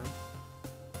fine.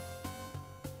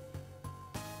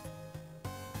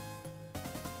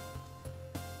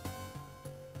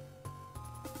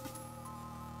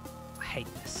 I hate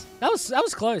this. That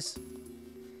was close.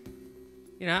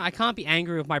 You know, I can't be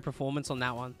angry with my performance on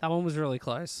that one. That one was really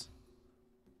close.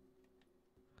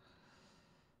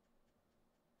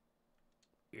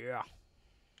 Yeah.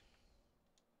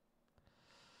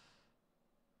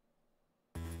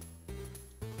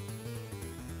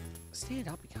 Stand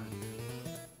up, you can't.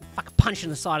 Fucking punch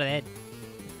in the side of the head.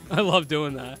 I love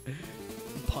doing that.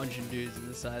 Punching dudes in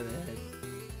the side of the head.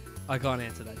 I can't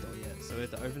answer that door yet, so we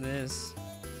have to open this.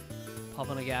 Pop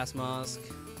on a gas mask.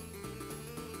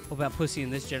 What about pussy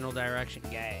in this general direction?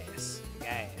 Gas.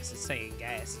 Gas. It's saying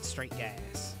gas. It's straight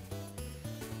gas.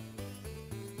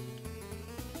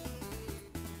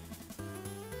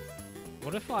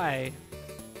 What if I...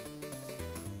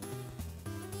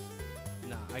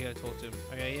 Nah, I gotta talk to him.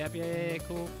 Okay, yep, yeah,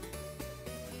 cool.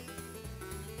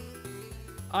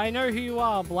 I know who you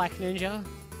are, Black Ninja.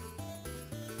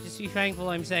 Just be thankful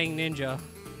I'm saying ninja.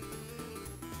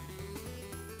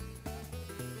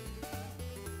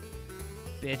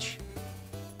 Bitch.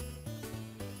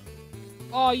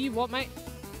 Oh, you what, mate?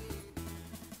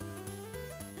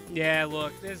 Yeah,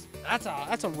 look,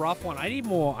 that's a rough one. I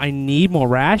need more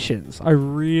rations. I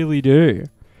really do.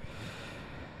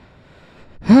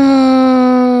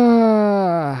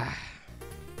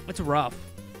 It's rough.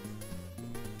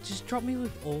 Just drop me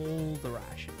with all the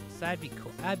rations. That'd be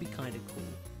cool. That'd be kind of cool.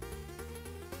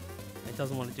 It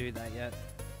doesn't want to do that yet.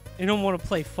 It don't want to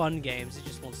play fun games. It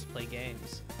just wants to play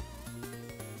games.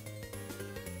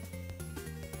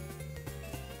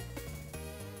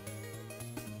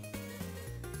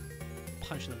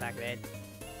 Punch in the back of the head.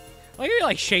 Like he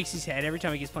like shakes his head every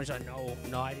time he gets punched. Like,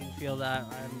 no, I didn't feel that.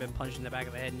 I haven't been punched in the back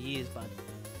of the head in years, bud.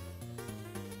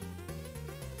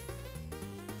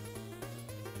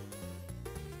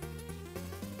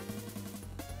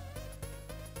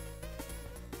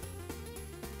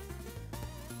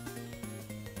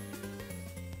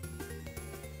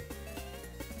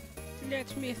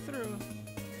 Let me through.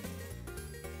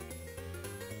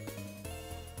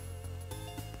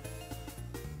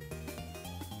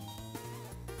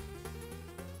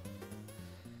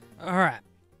 All right.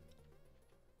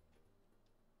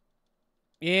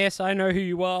 Yes, I know who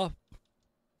you are.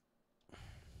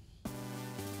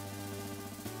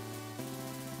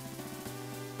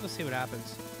 Let's see what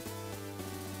happens.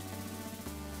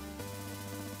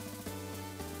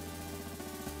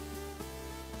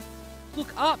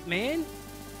 Look up, man.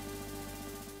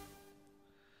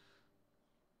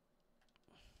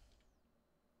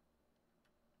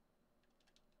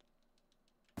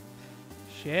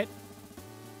 Shit.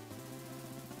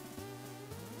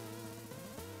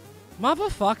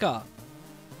 Motherfucker.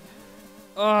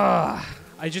 Ugh.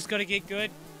 I just gotta get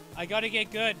good. I gotta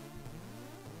get good.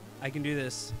 I can do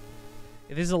this.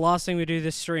 If this is the last thing we do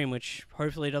this stream, which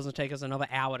hopefully doesn't take us another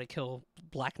hour to kill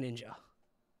Black Ninja.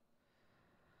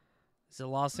 It's the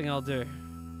last thing I'll do.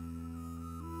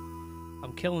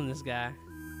 I'm killing this guy.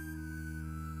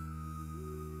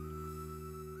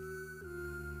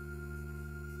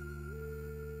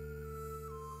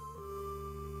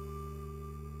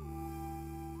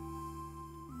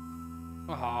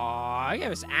 Oh, I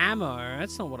gave us ammo.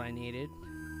 That's not what I needed.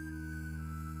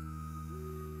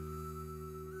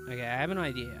 Okay, I have an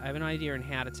idea. I have an idea on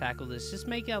how to tackle this. Just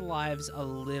make our lives a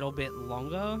little bit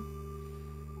longer.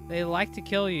 They like to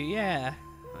kill you. Yeah,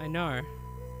 I know.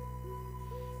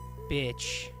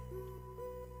 Bitch.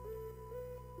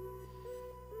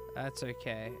 That's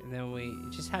okay. And then we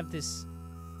just have this.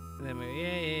 And then we,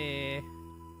 yeah.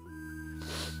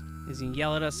 He's gonna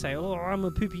yell at us, say, "Oh, I'm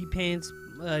a poopy pants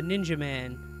ninja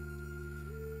man.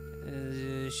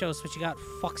 Show us what you got,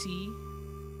 Foxy."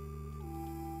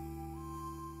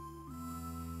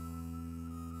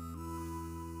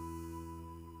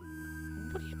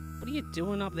 What are you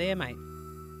doing up there, mate?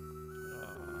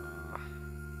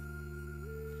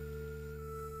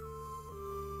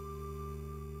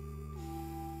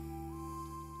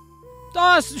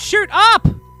 Oh, shoot up!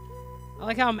 I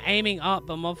like how I'm aiming up,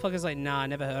 but motherfucker's like, nah,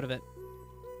 never heard of it.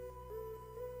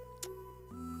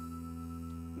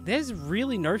 There's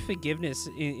really no forgiveness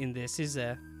in this, is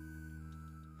there?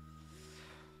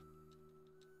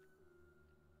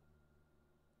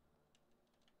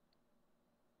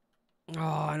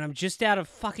 Oh, and I'm just out of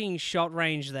fucking shot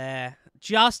range there.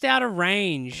 Just out of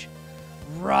range.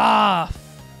 Rough.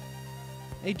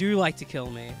 They do like to kill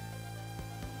me.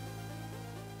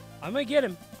 I'm gonna get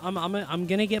him. I'm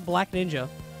gonna get Black Ninja.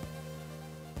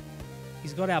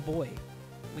 He's got our boy.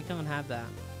 We can't have that.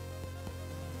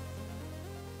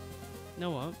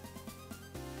 No what?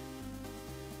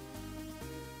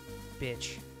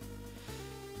 Bitch.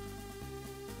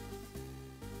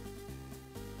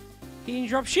 He didn't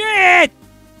drop shit!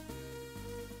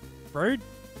 Rude.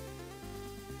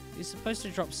 He's supposed to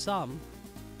drop some.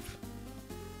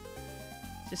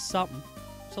 Just something.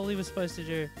 That's all he was supposed to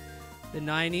do. The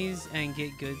 90s and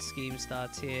get good scheme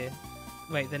starts here.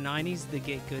 Wait, the 90s, the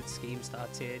get good scheme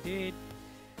starts here. Dude,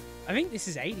 I think this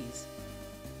is 80s.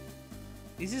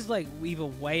 This is like either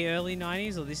way early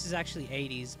 90s or this is actually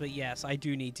 80s. But yes, I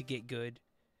do need to get good.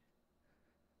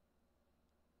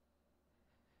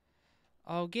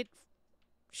 Oh,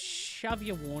 shove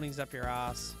your warnings up your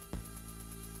ass.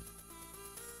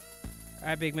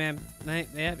 Alright, big man. Mate,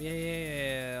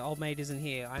 yeah. Old mate isn't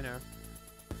here, I know.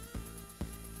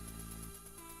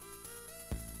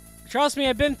 Trust me,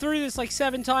 I've been through this like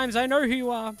 7 times. I know who you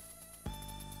are.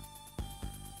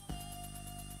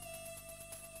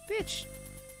 Bitch.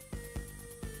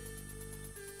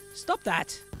 Stop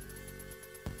that.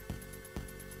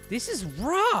 This is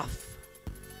rough.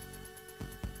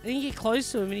 Then you get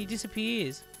close to him and he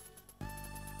disappears.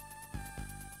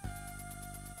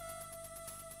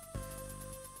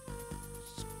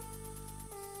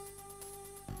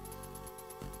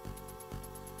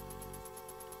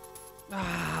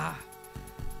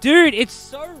 Dude, it's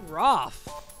so rough.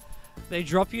 They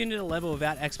drop you into the level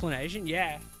without explanation.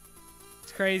 Yeah.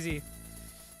 It's crazy.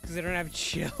 Because they don't have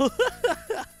chill.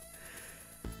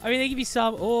 I mean, they give you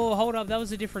some... Oh, hold up. That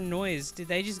was a different noise. Did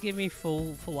they just give me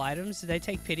full items? Did they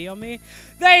take pity on me?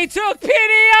 They took pity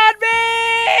on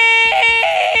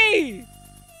me!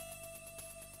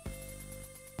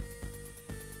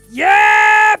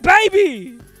 Yeah,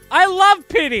 baby! I love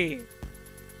pity!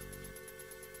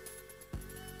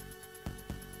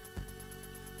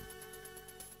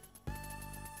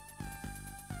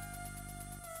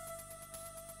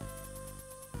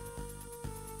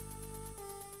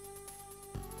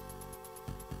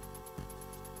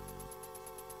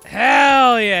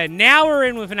 Hell yeah. Now we're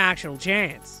in with an actual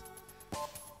chance.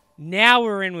 Now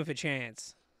we're in with a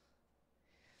chance.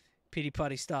 Pity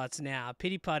party starts now.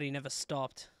 Pity party never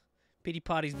stopped. Pity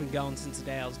party's been going since the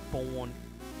day I was born.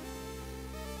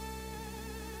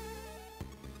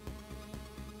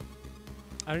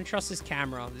 I don't trust this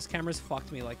camera. This camera's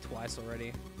fucked me like twice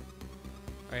already.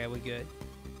 Oh yeah, we're good.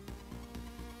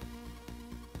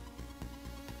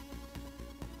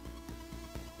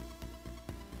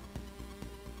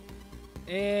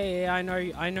 Yeah, I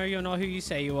know you're not who you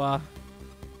say you are.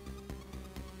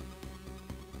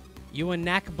 You a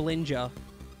knack blinger.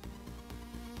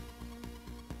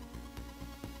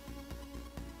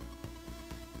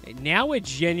 Now we're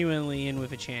genuinely in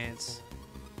with a chance.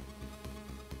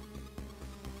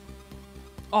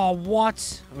 Oh,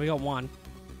 what? We got one.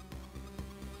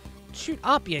 Shoot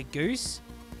up, you goose.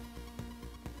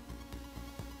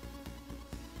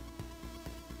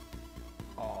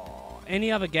 Any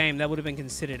other game, that would have been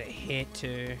considered a hit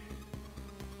too.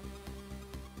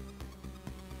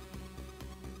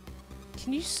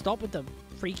 Can you stop with the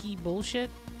freaky bullshit?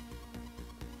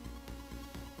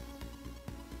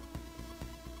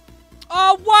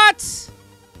 Oh, what?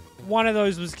 One of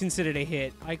those was considered a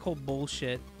hit. I call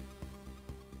bullshit.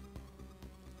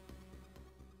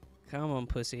 Come on,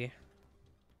 pussy.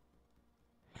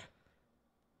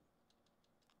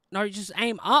 No, just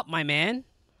aim up, my man.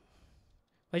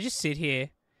 I just sit here.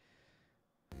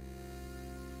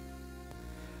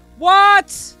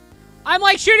 What? I'm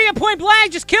like shooting at point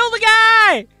blank. Just kill the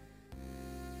guy.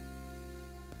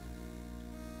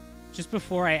 Just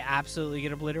before I absolutely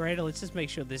get obliterated, let's just make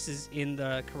sure this is in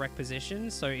the correct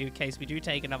position. So in case we do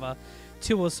take another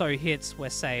 2 or so hits, we're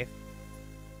safe.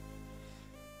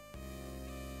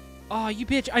 Oh, you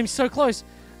bitch. I'm so close.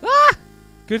 Ah!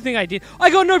 Good thing I did. I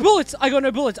got no bullets. I got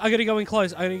no bullets. I gotta go in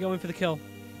close. I gotta go in for the kill.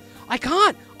 I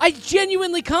can't. I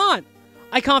genuinely can't.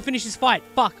 I can't finish this fight.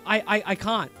 Fuck. I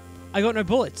can't. I got no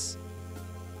bullets.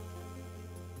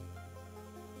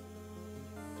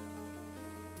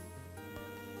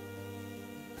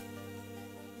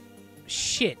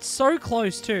 Shit. So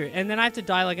close too. And then I have to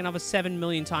die like another 7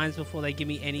 million times before they give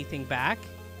me anything back.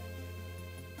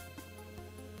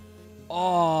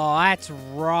 Oh, that's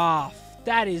rough.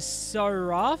 That is so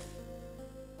rough.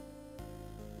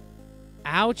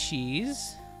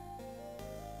 Ouchies.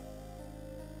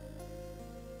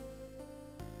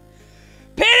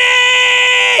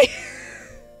 Pity!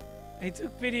 He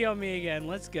took pity on me again.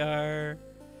 Let's go.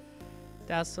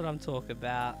 That's what I'm talking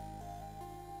about.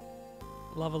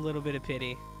 Love a little bit of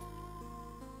pity.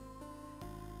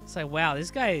 It's like, wow,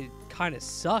 this guy kind of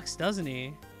sucks, doesn't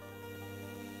he?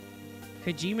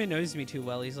 Kojima knows me too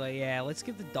well. He's like, yeah, let's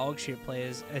give the dog shit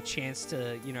players a chance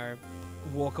to, you know,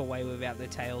 walk away without their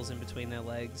tails in between their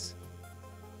legs.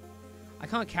 I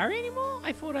can't carry anymore?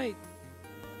 I thought I...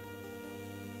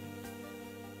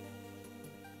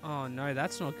 Oh, no,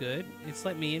 that's not good. It's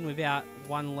let me in without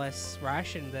 1 less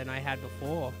ration than I had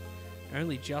before.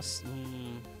 Only just...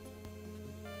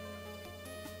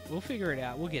 We'll figure it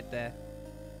out. We'll get there.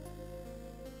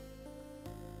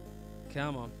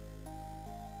 Come on.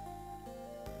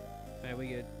 Yeah, we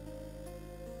good.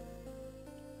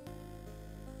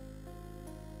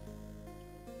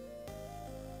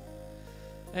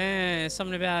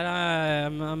 Something about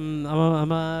I'm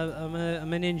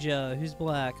a ninja who's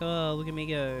black. Oh, look at me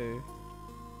go.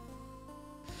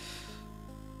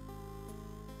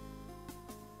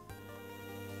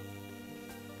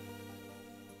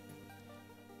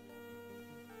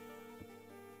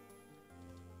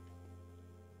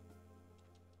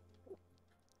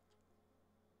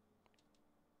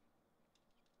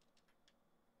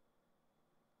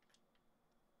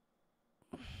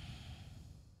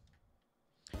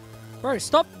 Bro,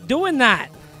 stop doing that.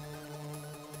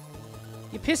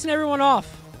 You're pissing everyone off.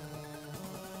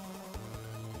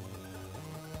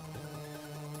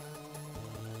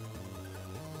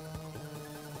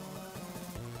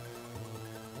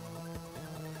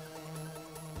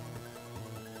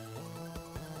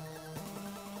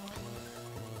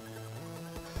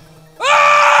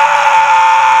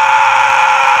 Ah!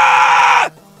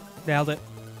 Nailed it.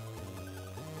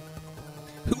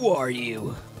 Who are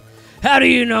you? How do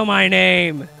you know my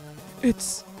name?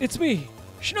 It's me,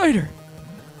 Schneider.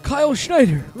 Kyle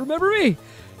Schneider. Remember me?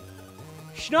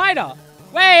 Schneider.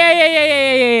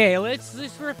 Wait. Let's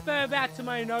refer back to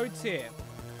my notes here.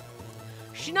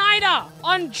 Schneider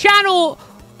on channel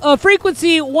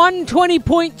frequency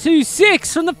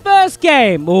 120.26 from the first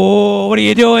game. Oh, what are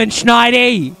you doing,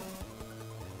 Schneider?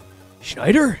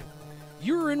 Schneider,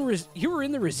 you were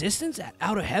in the Resistance at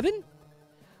Out of Heaven,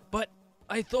 but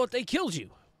I thought they killed you.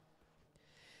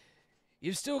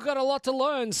 You've still got a lot to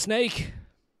learn, Snake.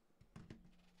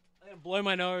 I'm gonna blow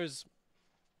my nose.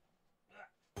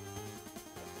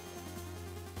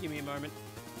 Give me a moment.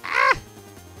 Ah!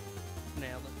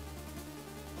 Nailed it.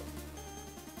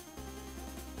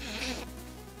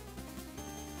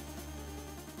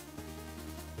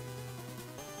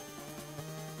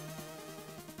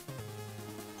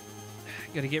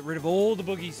 Gotta get rid of all the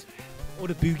boogies. All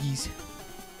the boogies.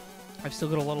 I've still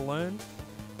got a lot to learn.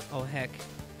 Oh, heck.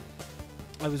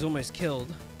 I was almost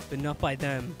killed, but not by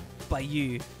them, by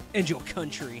you and your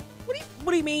country. What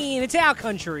do you mean? It's our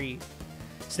country.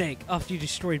 Snake, after you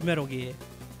destroyed Metal Gear,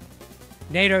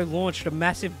 NATO launched a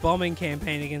massive bombing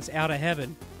campaign against Outer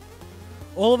Heaven.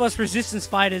 All of us resistance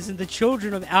fighters and the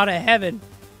children of Outer Heaven,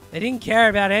 they didn't care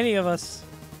about any of us.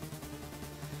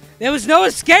 There was no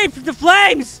escape from the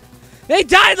flames. They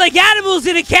died like animals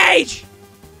in a cage.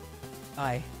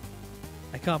 I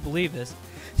can't believe this.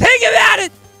 Think about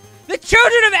it. The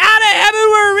children of Outer Heaven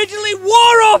were originally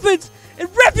war orphans and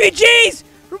refugees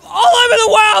from all over the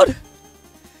world.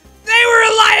 They were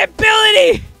a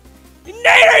liability. And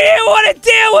NATO didn't want to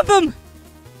deal with them.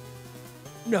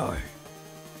 No.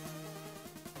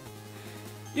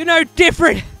 You're no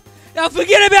different. Now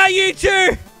forget about you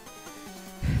too.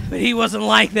 But he wasn't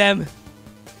like them.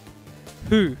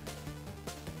 Who?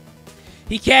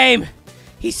 He came.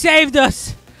 He saved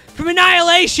us from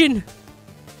annihilation.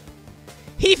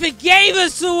 He forgave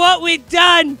us for what we'd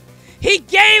done. He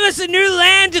gave us a new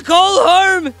land to call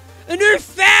home. A new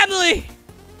family!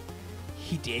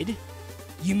 He did?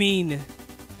 You mean...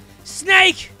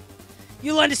 Snake!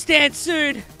 You'll understand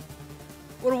soon.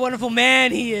 What a wonderful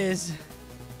man he is.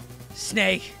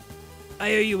 Snake,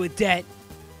 I owe you a debt.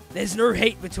 There's no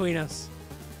hate between us.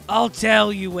 I'll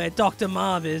tell you where Dr.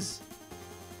 Marv is.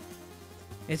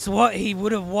 It's what he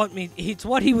would want me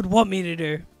to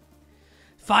do.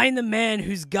 Find the man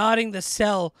who's guarding the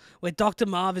cell where Dr.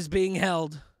 Marv is being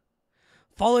held.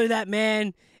 Follow that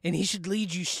man, and he should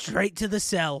lead you straight to the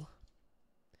cell.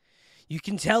 You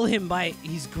can tell him by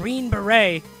his green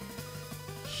beret.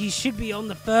 He should be on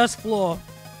the first floor.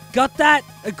 Got that?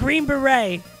 A green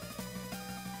beret.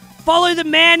 Follow the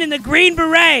man in the green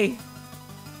beret.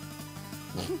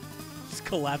 Just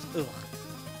collapse. Ugh.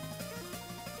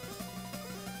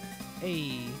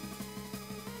 Hey.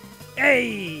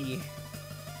 Hey.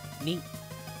 Neat.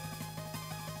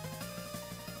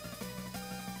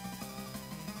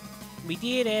 We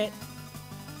did it.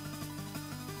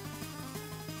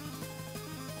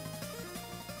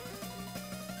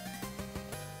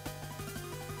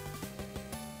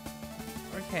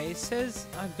 Okay, it says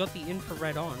I've got the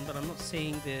infrared on, but I'm not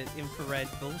seeing the infrared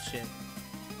bullshit.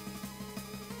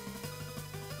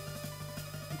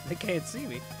 They can't see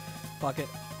me. Fuck it.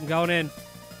 I'm going in.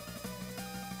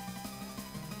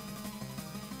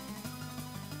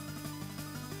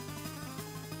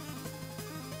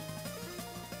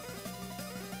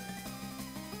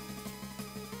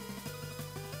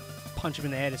 Punch him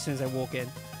in the head as soon as I walk in.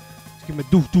 Just give him a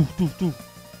doof, doof, doof, doof.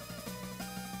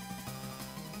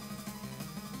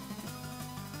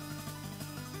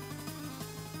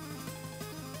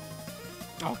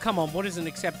 Oh, come on. What is an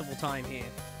acceptable time here?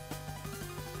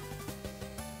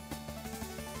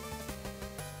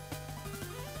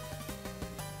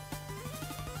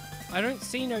 I don't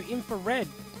see no infrared.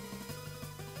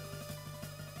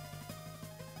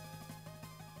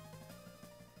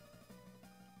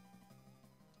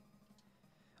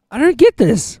 I don't get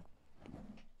this.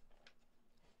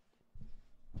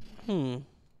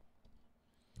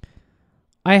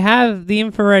 I have the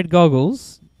infrared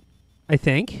goggles, I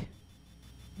think.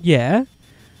 Yeah.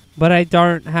 But I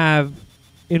don't have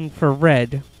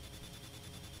infrared.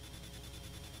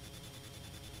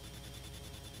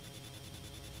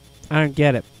 I don't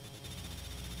get it.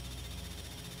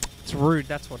 It's rude,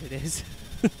 that's what it is.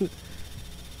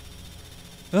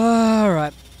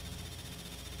 Alright.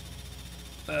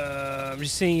 I'm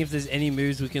just seeing if there's any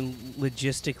moves we can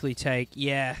logistically take.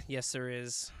 Yeah, yes there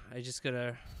is. I just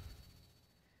gotta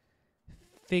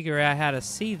figure out how to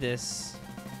see this.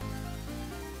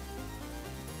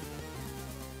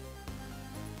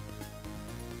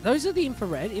 Those are the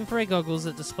infrared goggles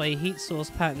that display heat source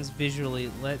patterns visually.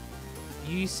 Let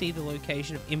you see the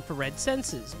location of infrared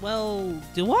sensors. Well,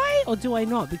 do I or do I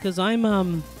not? Because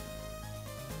I'm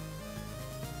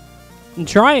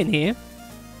trying here.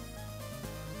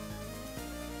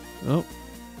 Oh.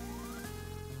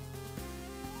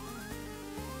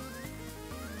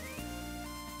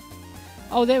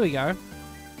 Oh, there we go.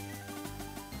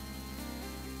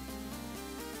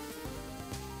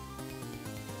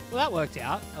 Well, that worked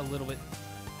out a little bit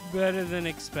better than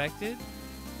expected.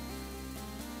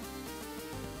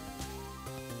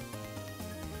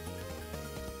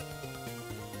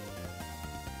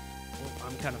 Well,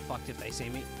 I'm kind of fucked if they see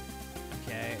me.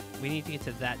 Okay, we need to get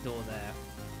to that door there.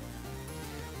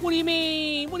 What do you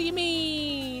mean? What do you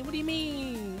mean? What do you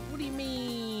mean? What do you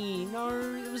mean? No,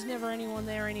 there was never anyone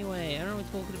there anyway. I don't know what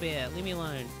you're talking about. Leave me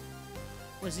alone.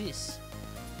 What is this?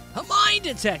 A mine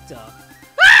detector!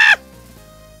 Ah!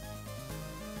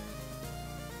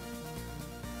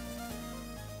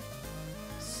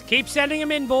 Keep sending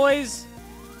them in, boys!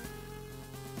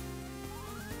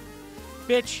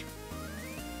 Bitch.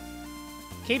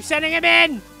 Keep sending them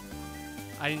in!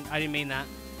 I didn't mean that.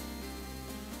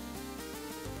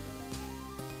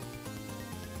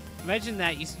 Imagine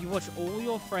that, you watch all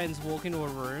your friends walk into a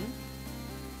room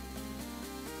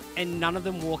and none of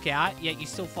them walk out, yet you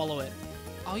still follow it.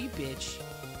 Oh, you bitch.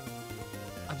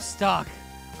 I'm stuck.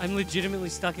 I'm legitimately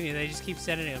stuck in here. They just keep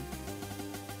sending him.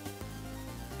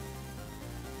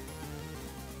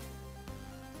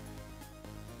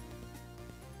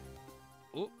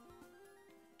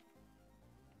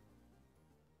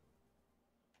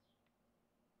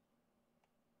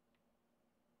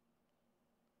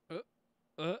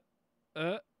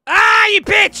 Ah, you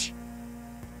bitch!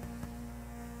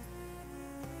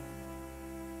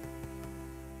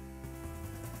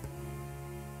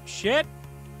 Shit.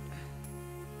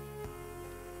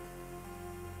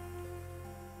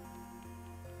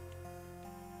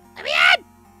 Let me in!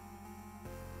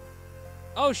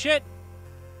 Oh, shit.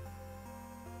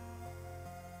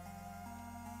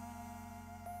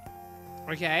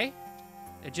 Okay.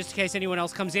 Just in case anyone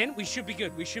else comes in, we should be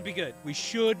good. We should be good. We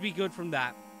should be good from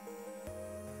that.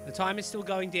 The time is still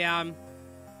going down.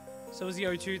 So is the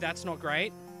O2. That's not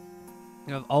great.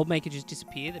 You know, if Old Maker just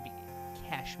disappear, that'd be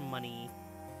cash money.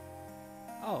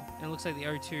 Oh, and it looks like the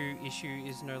O2 issue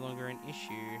is no longer an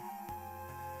issue.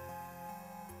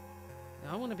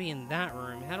 Now I want to be in that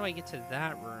room. How do I get to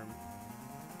that room?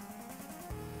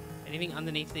 Anything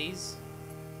underneath these?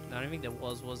 No, I don't think there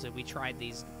was there? We tried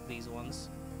these ones.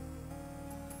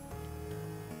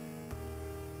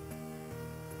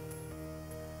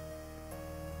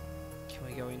 Can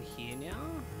we go in here now?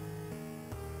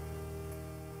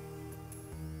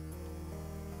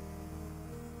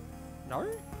 No?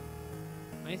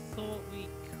 I thought we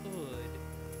could.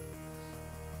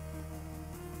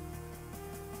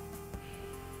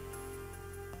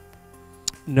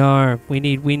 No, we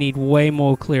need way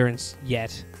more clearance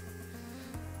yet.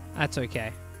 That's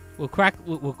okay. We'll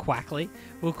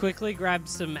quickly grab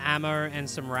some ammo and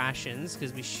some rations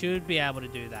because we should be able to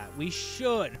do that. We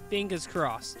should. Fingers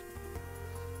crossed.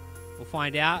 We'll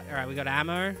find out. All right, we got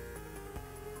ammo.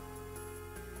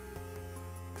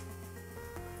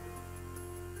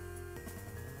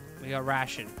 We got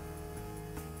ration.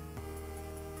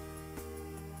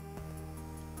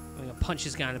 We got punch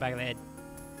this guy in the back of the head.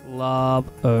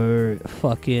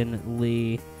 Fucking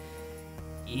Lee.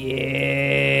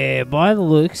 Yeah, by the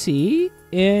looksy,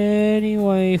 any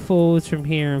way forwards from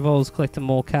here involves collecting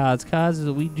more cards. Cards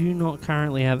that we do not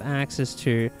currently have access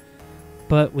to,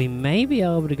 but we may be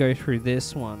able to go through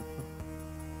this one.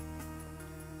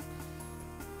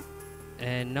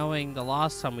 And knowing the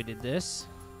last time we did this,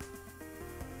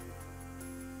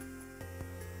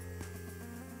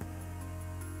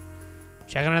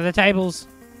 check under the tables.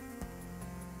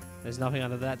 There's nothing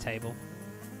under that table.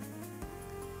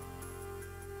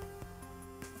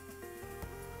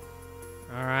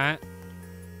 Alright.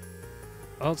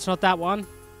 Oh, it's not that one.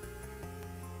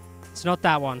 It's not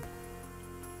that one.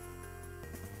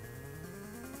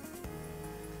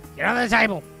 Get under the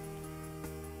table!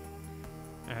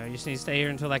 Alright, we just need to stay here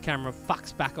until that camera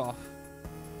fucks back off.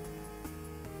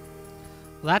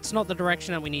 Well, that's not the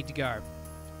direction that we need to go.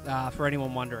 For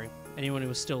anyone wondering. Anyone who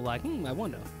was still like, I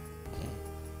wonder.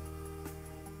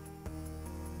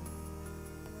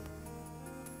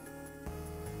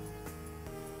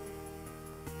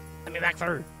 Let me back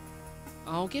through.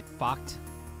 Oh, get fucked.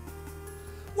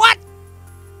 What?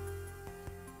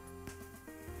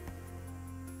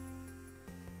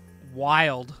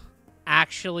 Wild.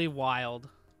 Actually wild.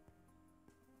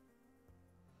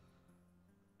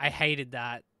 I hated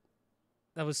that.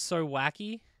 That was so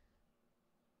wacky.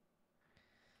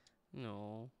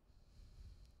 No.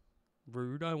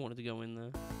 Rude, I wanted to go in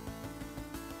there.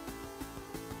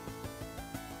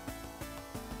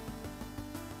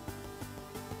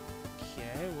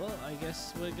 Okay, well, I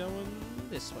guess we're going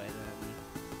this way then.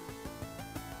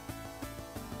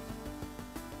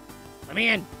 Let me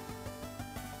in!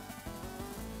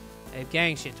 I have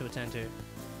gang shit to attend to.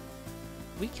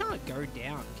 We can't go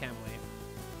down, can we?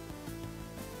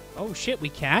 Oh shit, we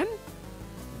can?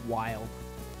 Wild.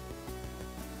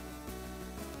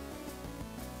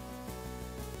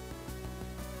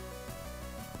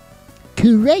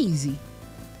 Crazy.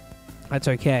 That's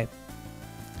okay.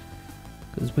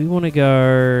 Because we want to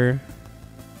go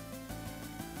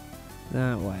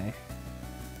that way.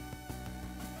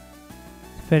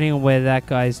 Depending on where that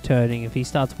guy's turning. If he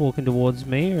starts walking towards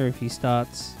me or if he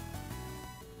starts...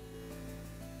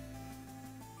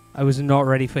 I was not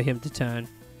ready for him to turn.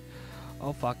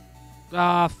 Oh, fuck.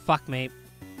 Ah, fuck me.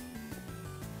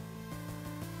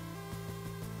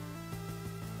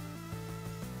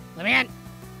 Let me in!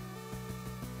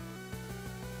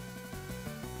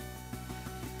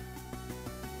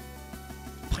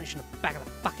 Punch in the back of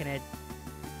the fucking head.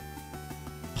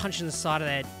 Punch in the side of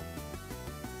the head.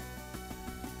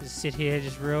 Just sit here,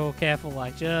 just real careful,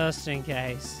 like, just in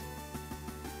case.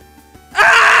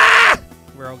 Ah!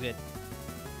 We're all good.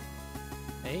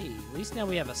 Hey, at least now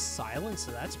we have a silencer.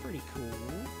 That's pretty cool.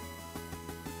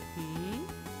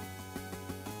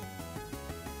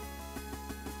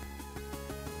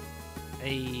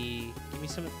 Hey, give me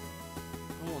some... I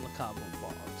want the cardboard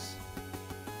box.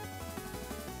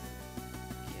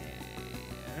 Okay,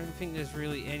 I don't think there's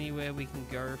really anywhere we can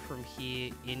go from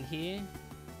here in here.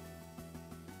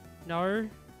 No.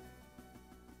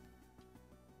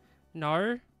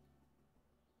 No.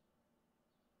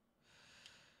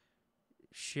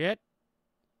 Shit.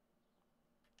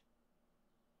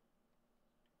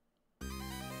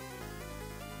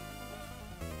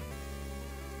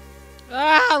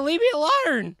 Ah, leave me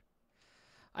alone.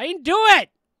 I didn't do it.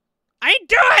 I didn't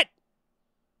do it.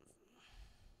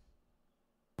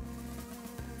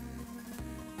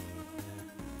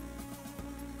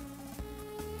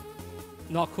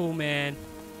 Not cool, man.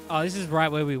 Oh, this is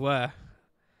right where we were.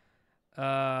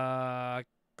 Because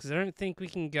I don't think we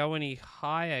can go any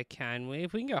higher, can we?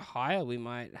 If we can go higher, we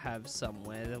might have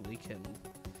somewhere that we can...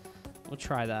 We'll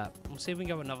try that. We'll see if we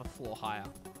can go another floor higher.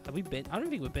 Have we been... I don't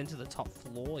think we've been to the top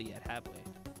floor yet, have we?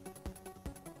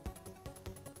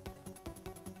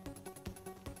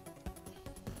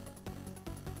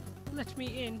 Let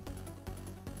me in.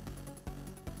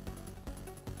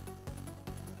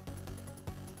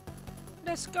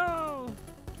 Let's go!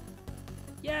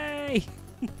 Yay!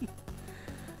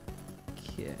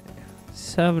 Okay.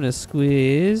 7 a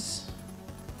squeeze.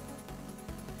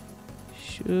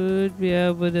 Should be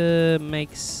able to make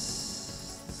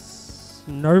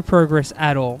no progress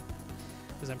at all.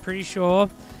 Because I'm pretty sure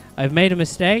I've made a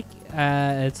mistake.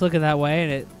 It's looking that way,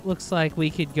 and it looks like we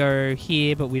could go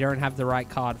here, but we don't have the right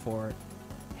card for it.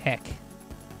 Heck.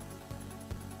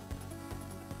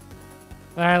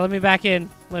 Alright, let me back in.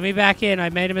 Let me back in. I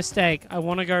made a mistake. I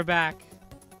want to go back.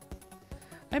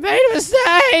 I made a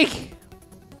mistake!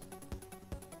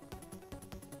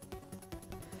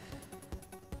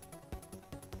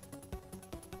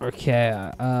 Okay,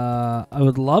 I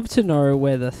would love to know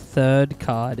where the third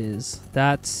card is.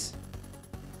 That's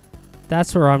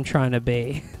where I'm trying to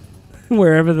be.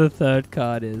 Wherever the third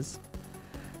card is.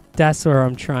 That's where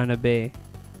I'm trying to be.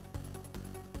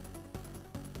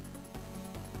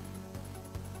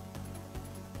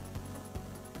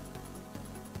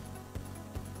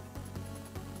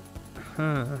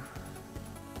 Huh.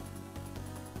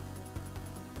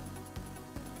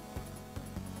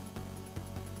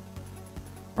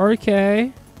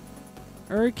 Okay.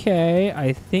 Okay,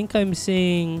 I think I'm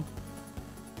seeing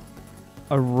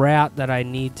a route that I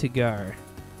need to go.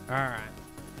 Alright.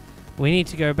 We need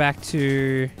to go back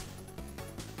to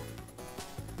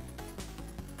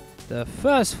the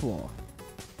first floor.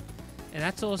 And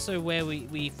that's also where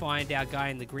we find our guy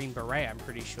in the green beret, I'm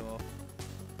pretty sure.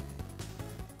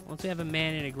 Once we have a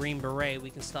man in a green beret, we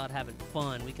can start having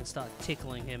fun. We can start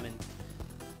tickling him and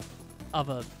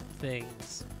other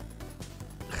things.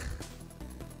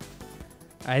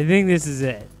 I think this is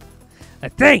it. I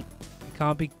think! I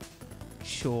can't be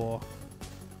sure.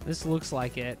 This looks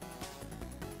like it.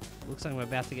 Looks like we're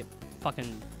about to get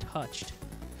fucking touched.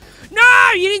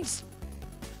 No! You didn't...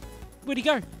 Where'd he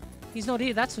go? He's not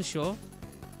here, that's for sure.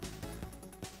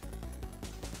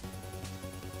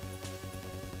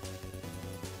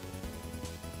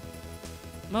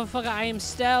 Motherfucker, I am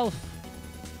stealth.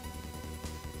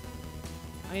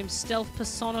 I am stealth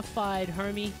personified,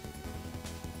 homie.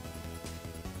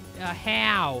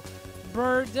 How?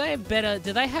 Bro,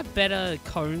 do they have better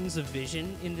cones of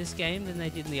vision in this game than they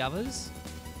did in the others?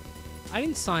 I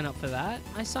didn't sign up for that.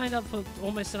 I signed up for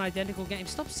almost an identical game.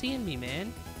 Stop seeing me,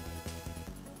 man.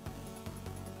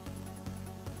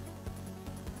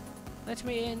 Let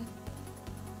me in.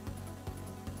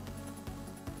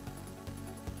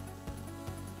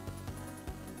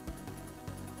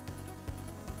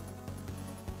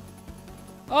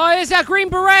 Oh, there's our green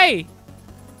beret!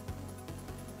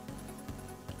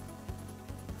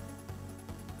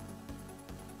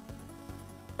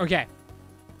 Okay.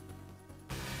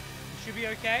 We should be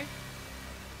okay.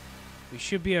 We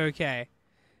should be okay.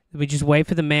 We just wait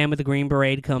for the man with the green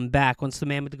beret to come back. Once the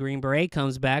man with the green beret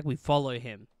comes back, we follow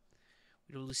him.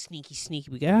 We do a little sneaky,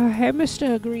 sneaky. We go, oh, hey,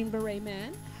 Mr. Green Beret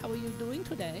Man. How are you doing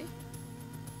today?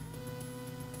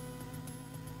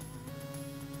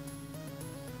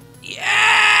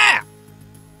 Yeah!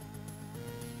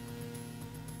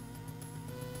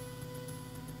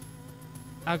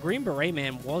 Our Green Beret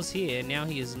Man was here, now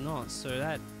he is not,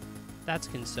 so that's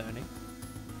concerning.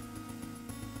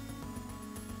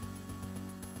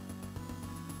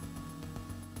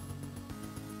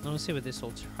 I want to see where this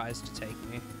all tries to take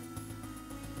me.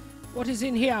 What is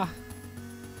in here?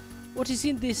 What is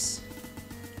in this?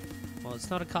 Well, it's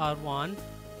not a card 1.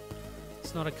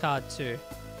 It's not a card 2.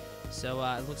 So,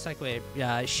 it looks like we're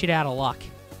shit out of luck.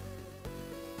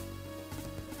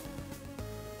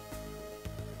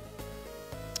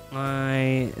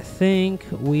 I think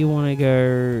we want to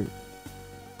go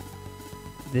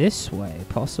this way,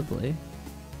 possibly.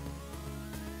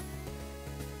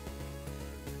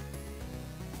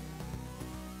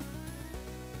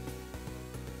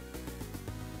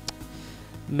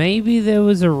 Maybe there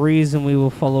was a reason we were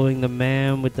following the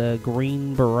man with the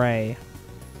green beret.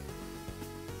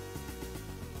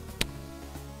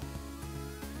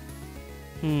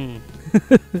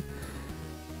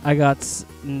 I got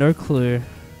no clue.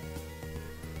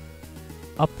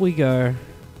 Up we go.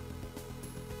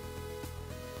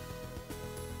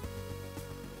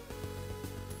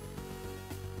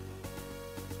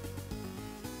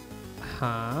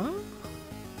 Huh?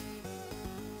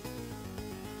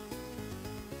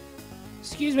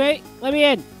 Excuse me. Let me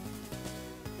in.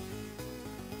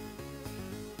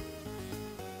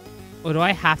 Or do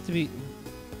I have to be...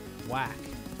 Whack.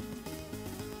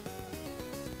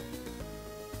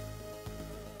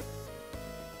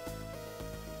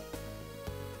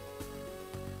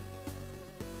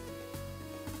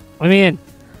 Let me in.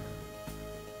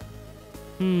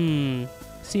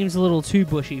 Seems a little too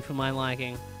bushy for my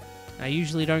liking. I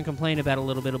usually don't complain about a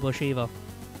little bit of bush either.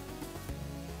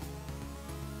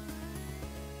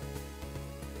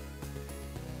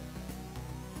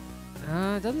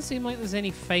 It doesn't seem like there's any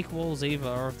fake walls either,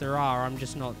 or if there are, I'm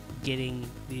just not getting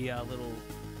the little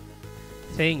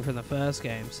thing from the first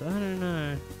game, so I don't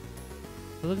know.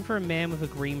 We're looking for a man with a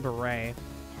green beret.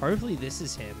 Hopefully this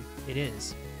is him. It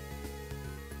is.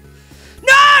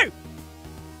 No!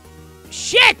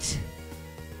 Shit!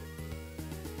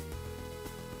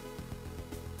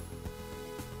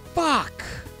 Fuck!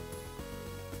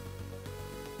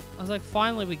 I was like,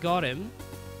 finally we got him.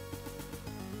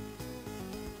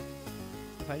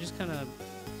 If I just kind of...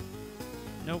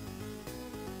 Nope.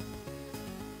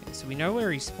 Okay, so we know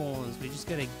where he spawns. We just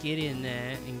gotta get in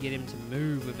there and get him to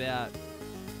move without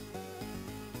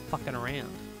fucking around.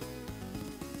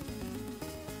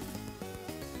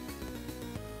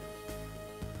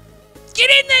 Get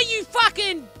in there, you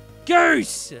fucking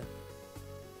goose!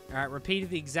 Alright, repeated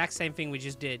the exact same thing we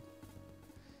just did.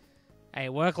 Hey,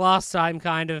 it worked last time,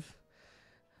 kind of.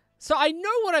 So I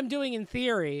know what I'm doing in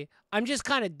theory. I'm just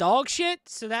kind of dog shit,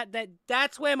 so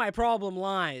that's where my problem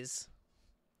lies.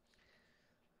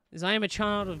 Is I am a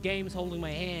child of games holding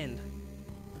my hand.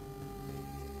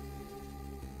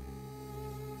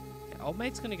 Okay, old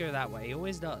mate's gonna go that way. He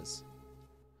always does.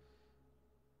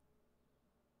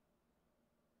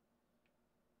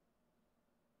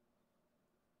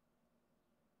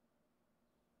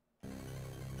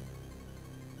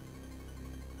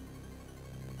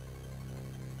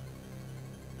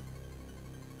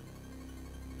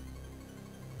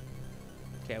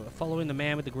 Okay, we're following the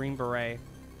man with the green beret.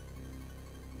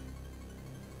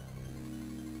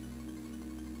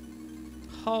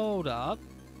 Hold up.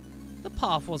 The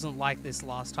path wasn't like this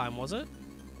last time, was it?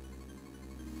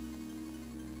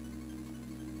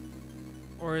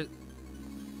 Or...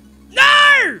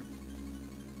 No!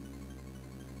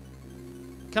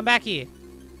 Come back here.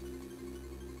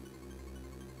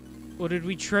 Or did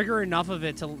we trigger enough of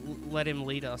it to let him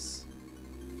lead us?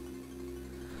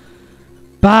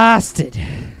 Bastard!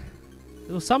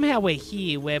 Well, somehow we're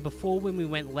here, where before when we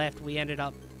went left, we ended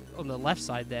up on the left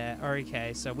side there.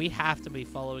 Okay, so we have to be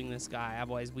following this guy,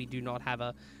 otherwise we do not have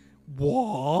a...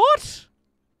 What?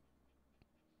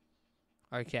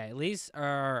 Okay, at least...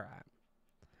 Alright.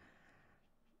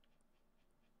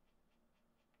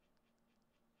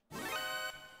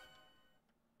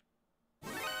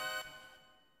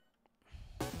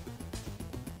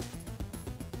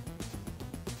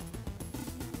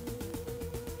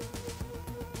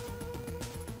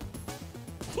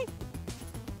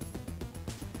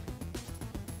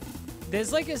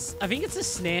 There's like a, I think it's a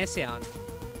snare sound.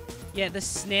 Yeah, the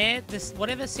snare, this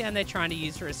whatever sound they're trying to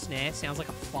use for a snare sounds like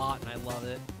a fart, and I love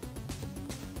it.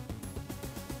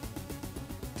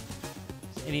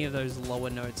 Any of those lower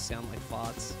notes sound like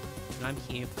farts, and I'm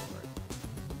here for it.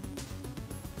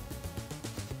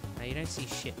 Now you don't see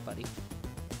shit, buddy.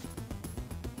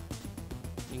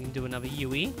 You can do another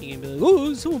UE. You can be like, oh,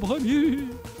 there's someone behind me.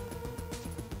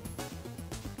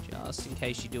 Just in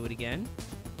case you do it again.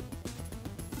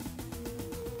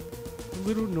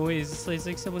 Little noise. It's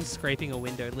like someone's scraping a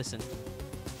window. Listen.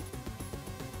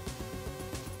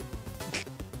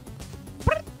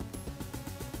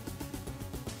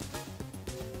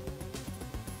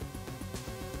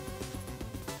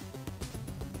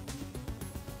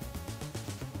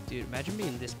 Dude, imagine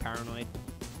being this paranoid.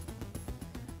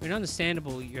 I mean,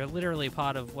 understandable. You're literally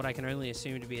part of what I can only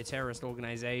assume to be a terrorist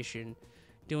organization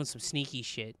doing some sneaky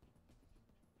shit.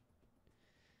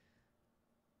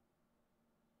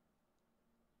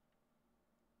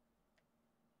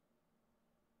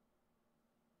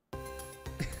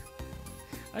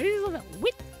 I just love that.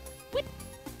 Whip! Whip!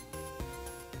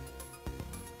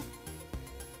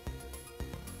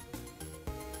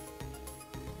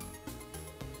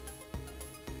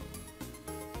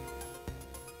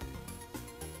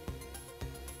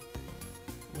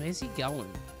 Where's he going?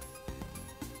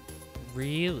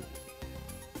 Really?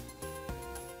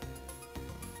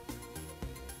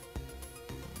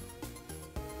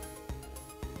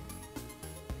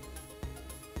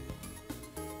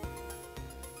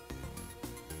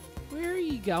 Where are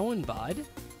you going, bud?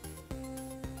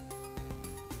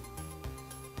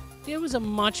 There was a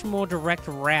much more direct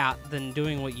route than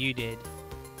doing what you did.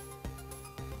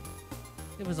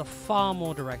 It was a far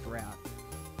more direct route.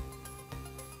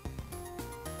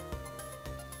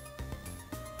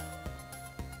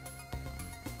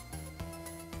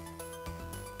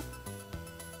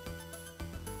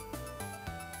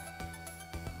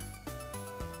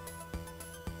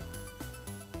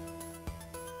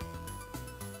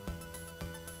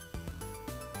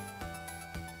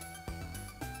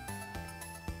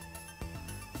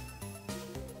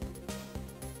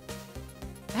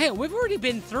 Hey, we've already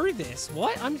been through this.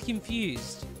 What? I'm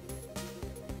confused.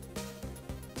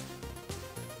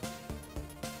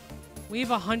 We've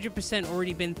 100%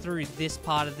 already been through this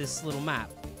part of this little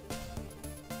map.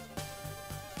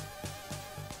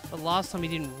 But last time he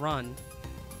didn't run.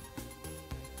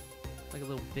 Like a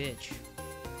little bitch.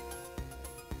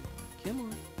 Come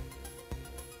on.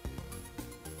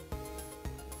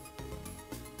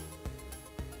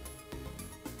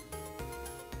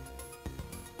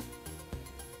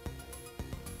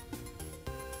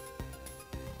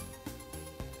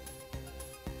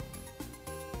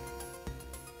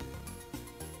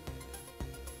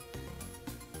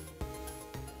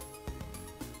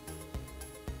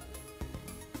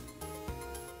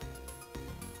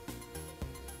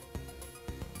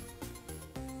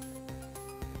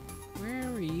 Where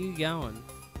are you going?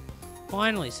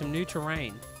 Finally, some new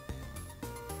terrain.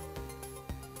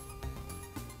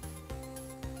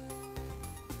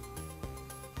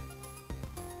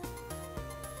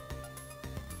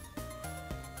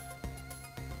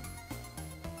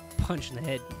 Punch in the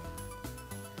head.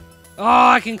 Oh,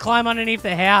 I can climb underneath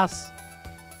the house.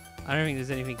 I don't think there's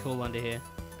anything cool under here.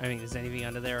 I don't think there's anything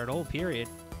under there at all, period.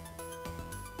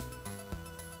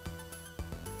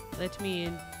 Let me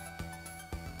in.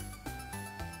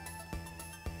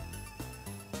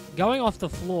 Going off the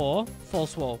floor,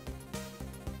 false wall.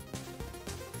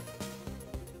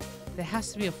 There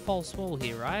has to be a false wall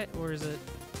here, right? Or is it...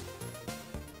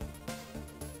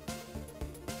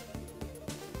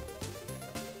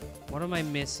 What am I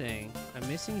missing? I'm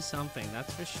missing something,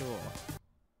 that's for sure.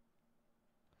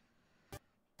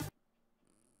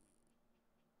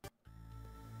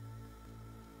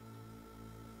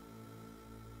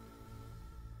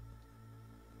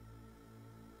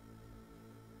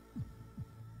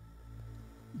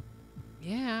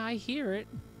 Yeah, I hear it.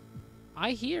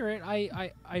 I hear it.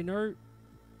 I know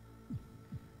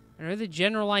the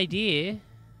general idea.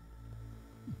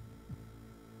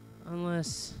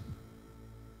 Unless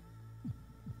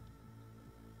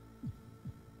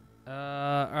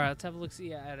alright, let's have a look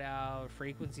see at our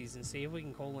frequencies and see if we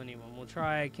can call anyone. We'll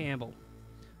try Campbell.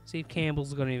 See if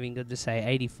Campbell's got anything good to say.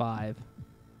 85.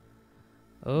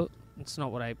 Oh, it's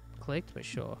not what I clicked, but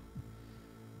sure.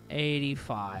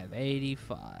 85,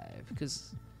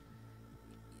 because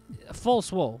false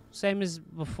wall, same as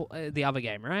before the other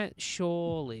game, right?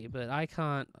 Surely, but I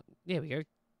can't. There we go.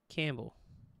 Campbell,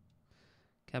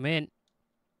 come in.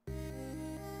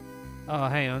 Oh,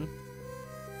 hang on.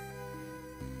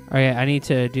 Okay, I need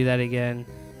to do that again.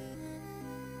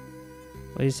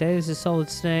 What do you say? This is Solid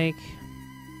Snake.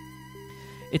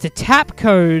 It's a tap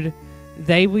code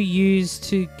they were used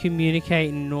to communicate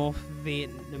in North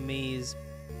Vietnamese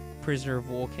prisoner of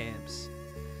war camps.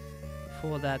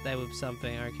 Before that, they were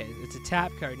something. Okay, it's a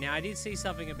tap code. Now, I did see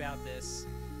something about this.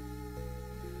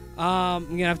 I'm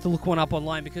gonna have to look one up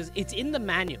online because it's in the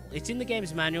manual. It's in the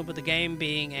game's manual, but the game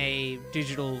being a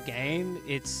digital game,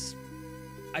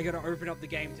 I gotta open up the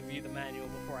game to view the manual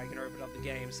before I can open up the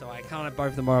game, so I can't have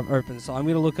both of them open. So I'm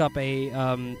gonna look up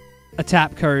a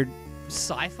tap code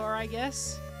cipher, I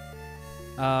guess.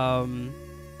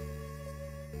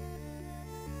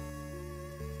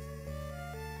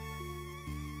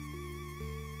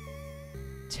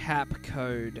 Tap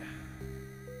code.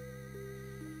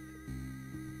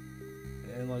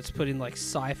 And let's put in like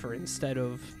cipher instead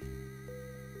of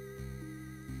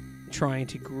trying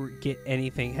to get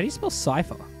anything. How do you spell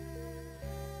cipher?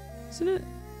 Isn't it?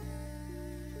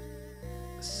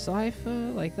 Cipher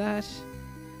like that?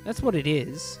 That's what it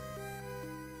is.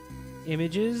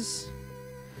 Images.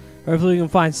 Hopefully we can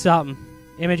find something.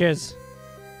 Images.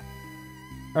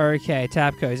 Okay,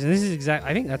 tab codes. And this is exact.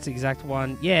 I think that's the exact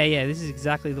one. Yeah, this is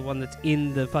exactly the one that's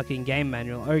in the fucking game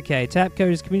manual. Okay, tap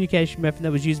code is a communication method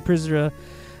that was used prisoner.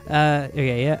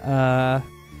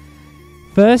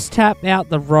 First tap out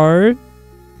the row.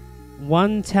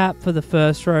 1 tap for the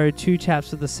first row, 2 taps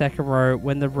for the second row.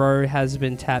 When the row has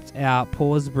been tapped out,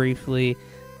 pause briefly,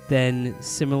 then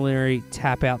similarly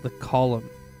tap out the column.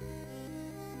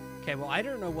 Okay, well, I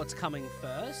don't know what's coming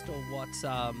first or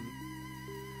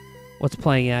what's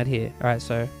playing out here. All right,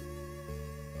 so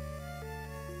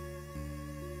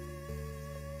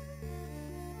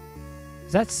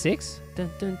is that 6? Dun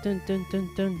dun dun dun dun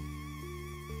dun.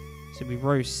 So it'd be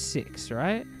row 6,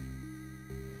 right?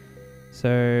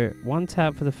 So 1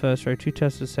 tap for the first row, 2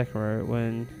 taps for the second row.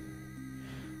 When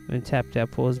tapped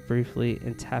out, pause briefly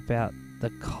and tap out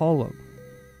the column.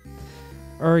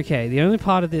 Okay, the only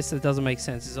part of this that doesn't make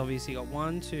sense is obviously you got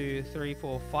 1, 2, 3,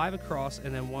 4, 5 across,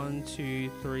 and then 1,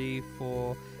 2, 3,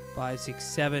 4, 5, 6,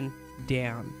 7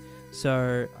 down.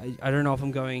 So I don't know if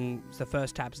I'm going, the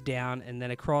first tap's down and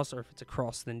then across, or if it's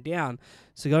across then down.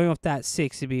 So going off that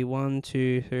 6, it'd be 1,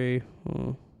 2, 3,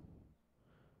 4,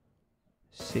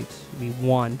 6 would be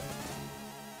 1.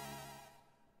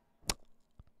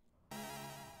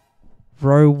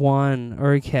 Row 1.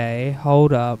 Okay,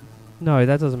 hold up. No,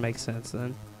 that doesn't make sense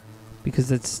then,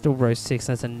 because it's still row 6.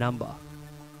 That's a number.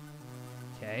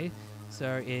 Okay,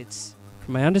 so it's,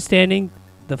 from my understanding,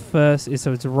 the first is,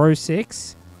 so it's row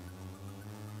 6.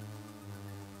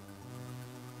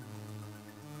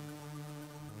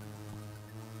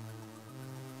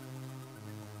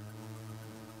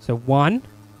 So 1.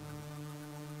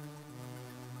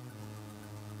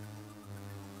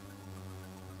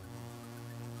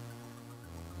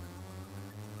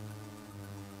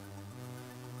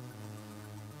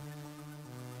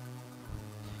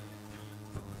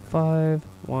 Five,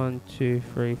 1, 2,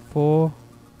 3, 4.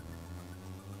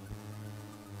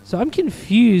 So I'm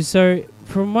confused. So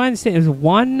from my understanding, it was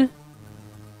 1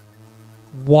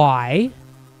 Y.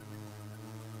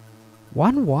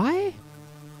 1 Y?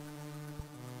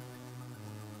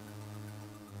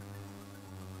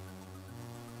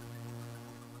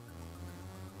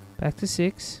 Back to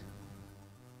 6.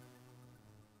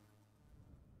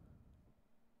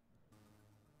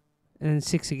 And then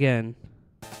 6 again.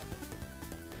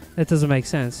 That doesn't make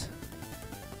sense.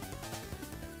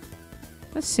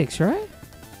 That's 6, right?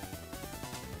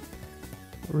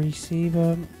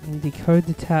 Receiver and decode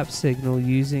the tap signal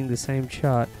using the same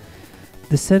chart.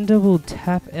 The sender will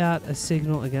tap out a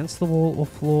signal against the wall or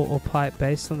floor or pipe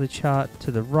based on the chart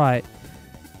to the right.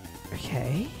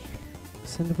 Okay.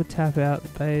 Sender will tap out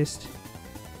based.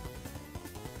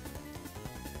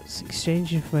 Let's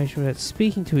exchange information without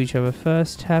speaking to each other.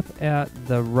 First, tap out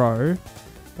the row.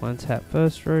 1 tap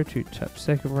first row, 2 tap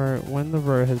second row. When the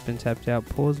row has been tapped out,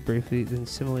 pause briefly, then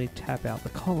similarly tap out the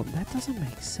column. That doesn't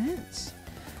make sense.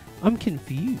 I'm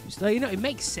confused. Like, you know, it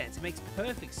makes sense. It makes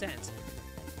perfect sense.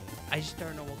 I just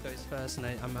don't know what goes first, and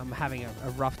I'm having a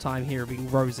rough time here being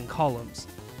rows and columns.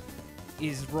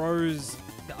 Is rows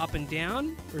the up and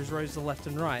down, or is rows the left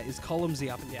and right? Is columns the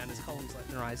up and down? Is columns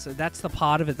left and right? So that's the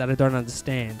part of it that I don't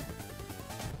understand.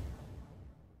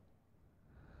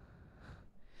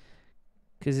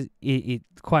 Because it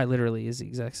quite literally is the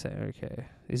exact same. Okay,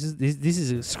 this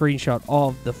is a screenshot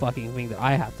of the fucking thing that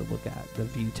I have to look at, the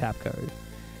view tap code.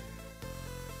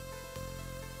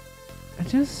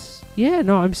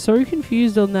 I'm so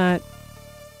confused on that.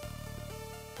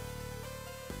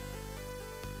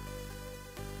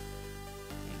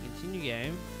 Continue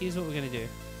game. Here's what we're gonna do.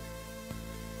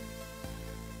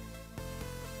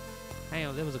 Hang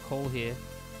on, there was a call here.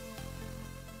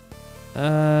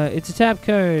 It's a tap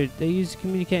code they used to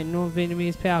communicate in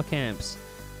North-Vietnamese power camps.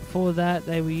 Before that,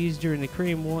 they were used during the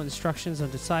Korean War. Instructions on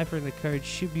deciphering the code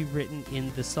should be written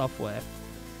in the software.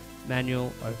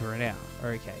 Manual over and out.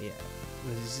 Okay, yeah.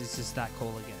 It's just that call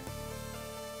again.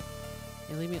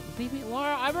 Hey, leave me,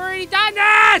 Laura. I've already done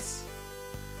this!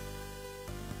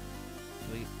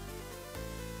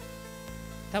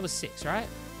 That was 6, right?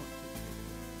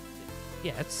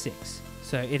 Yeah, that's 6.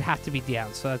 So it'd have to be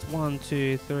down. So that's 1,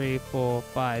 2, 3, 4,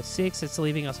 5, 6. It's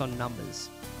leaving us on numbers.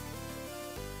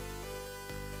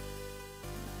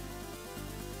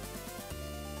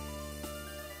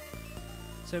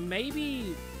 So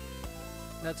maybe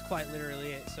that's quite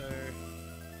literally it. So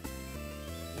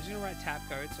I'm just going to write tap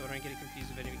code so I don't get it confused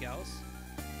with anything else.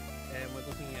 And we're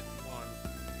looking at 1.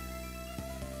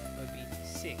 That would be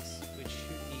 6, which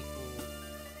should equal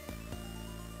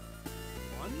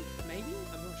 1, maybe?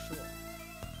 I'm not sure.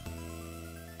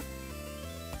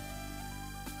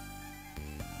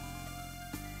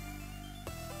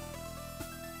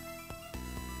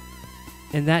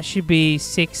 And that should be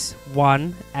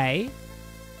 6-1-A.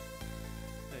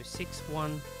 So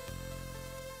 6-1.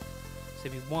 So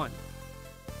it'd be 1.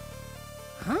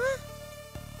 Huh?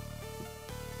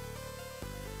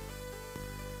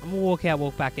 I'm gonna walk out,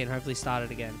 walk back in, hopefully start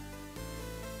it again.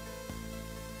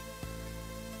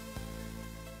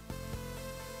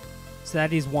 So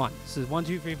that is 1. So 1,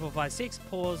 2, 3, 4, 5, 6.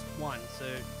 Pause, 1. So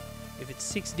if it's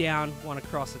 6 down, 1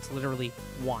 across, it's literally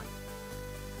 1.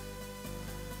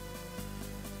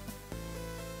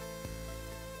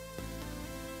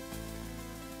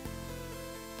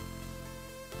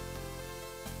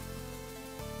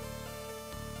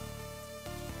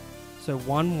 So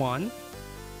 1, 1.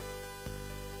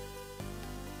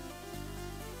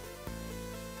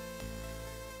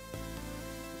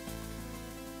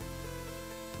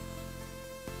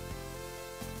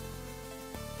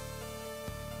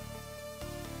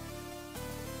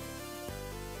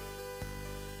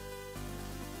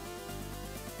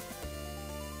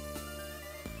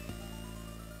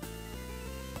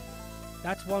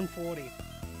 That's 140.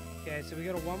 Okay, so we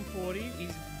got a 140.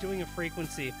 He's doing a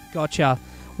frequency. Gotcha.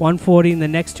 140, and the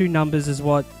next two numbers is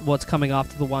what's coming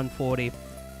after the 140.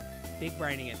 Big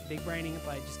braining it. Big braining it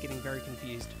by just getting very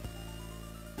confused.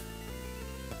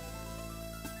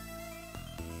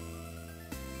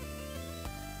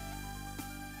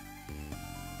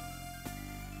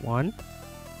 One.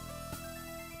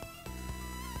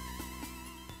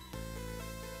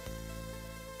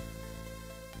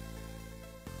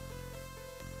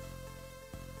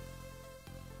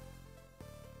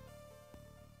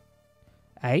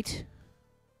 Eight.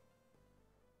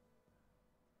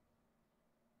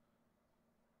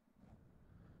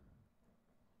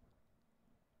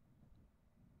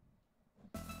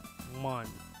 One.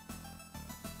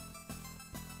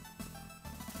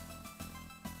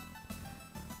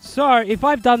 So, if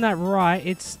I've done that right,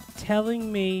 it's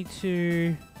telling me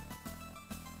to...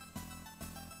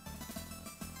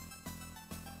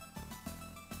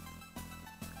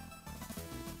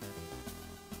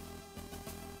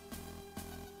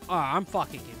 Oh, I'm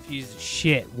fucking confused as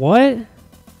shit. What?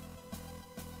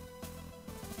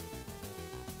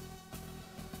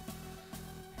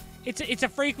 It's a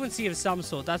frequency of some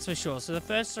sort, that's for sure. So the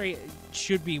first three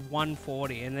should be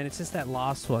 140, and then it's just that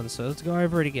last one. So let's go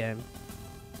over it again.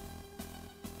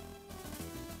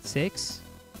 6.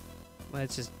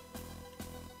 Let's just...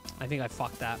 I think I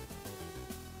fucked that.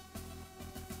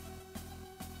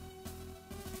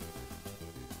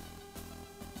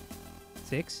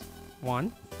 Six. 1,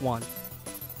 1.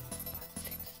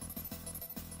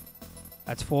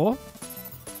 That's 4. 2,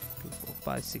 4,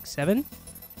 5, 6, 7.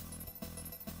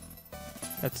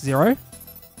 That's 0.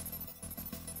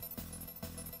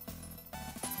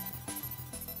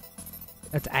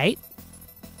 That's 8.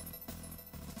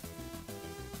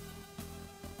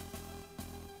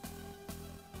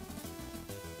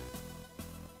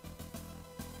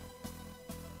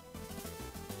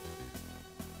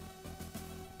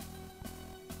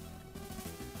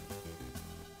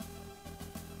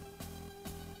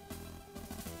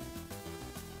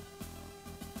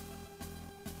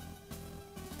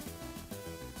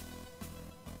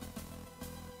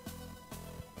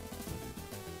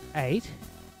 Eight.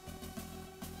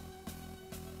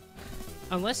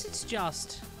 Unless it's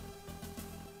just...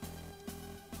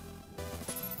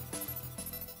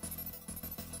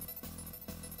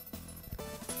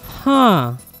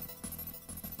 Huh.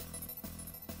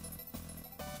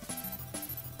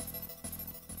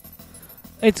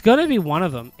 It's gonna be one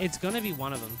of them. It's gonna be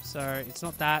one of them. So it's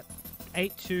not that.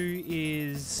 8-2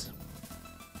 is...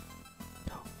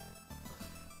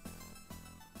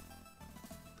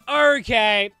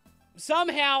 Okay.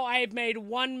 Somehow I made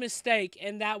one mistake,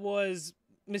 and that was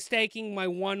mistaking my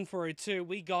 1 for a 2.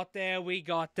 We got there. We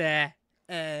got there.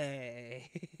 I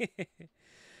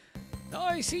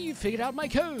see you figured out my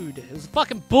code. It was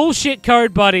fucking bullshit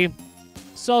code, buddy.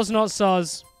 Soz, not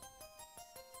soz.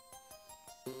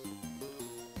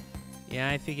 Yeah,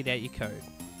 I figured out your code.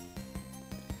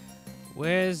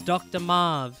 Where's Dr.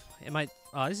 Marv? Am I...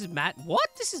 Oh, this is Matt. What?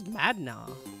 This is Madnar.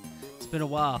 It's been a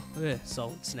while. Ugh,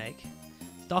 Solid Snake.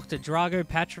 Dr. Drago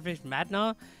Petrovich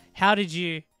Madnar? How did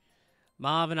you...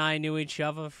 Marv and I knew each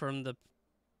other from the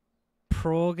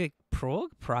Prague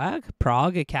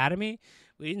Academy.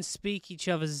 We didn't speak each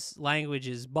other's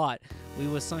languages, but we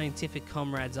were scientific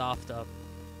comrades after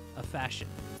a fashion.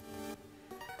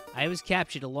 I was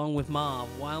captured along with Marv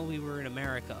while we were in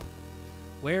America.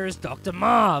 Where is Dr.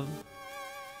 Marv?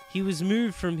 He was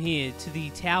moved from here to the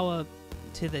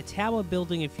tower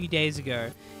building a few days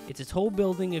ago. It's a tall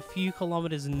building a few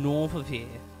kilometers north of here.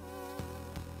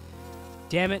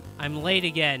 Damn it, I'm late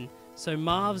again. So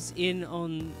Marv's in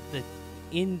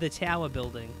the tower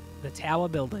building. The tower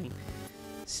building.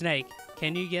 Snake,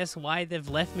 can you guess why they've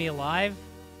left me alive?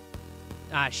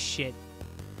 Ah, shit.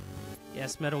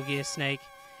 Yes, Metal Gear Snake.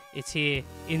 It's here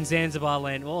in Zanzibar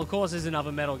land. Well, of course there's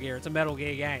another Metal Gear. It's a Metal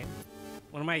Gear game.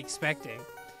 What am I expecting?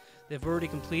 They've already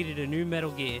completed a new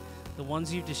Metal Gear. The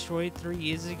ones you destroyed 3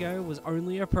 years ago was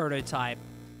only a prototype.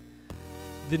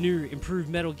 The new, improved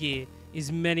Metal Gear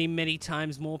is many, many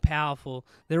times more powerful.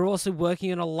 They're also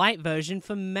working on a light version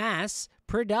for mass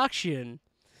production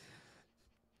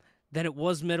than it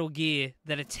was Metal Gear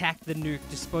that attacked the nuke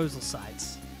disposal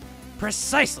sites.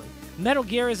 Precisely! Metal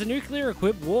Gear is a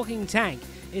nuclear-equipped walking tank.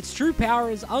 Its true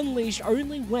power is unleashed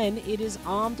only when it is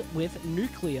armed with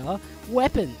nuclear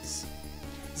weapons.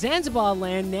 Zanzibar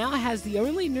land now has the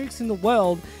only nukes in the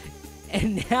world,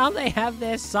 and now they have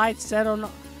their sights set on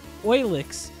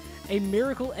Oilix, a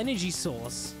miracle energy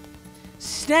source.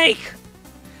 Snake!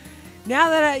 Now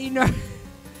that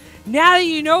now that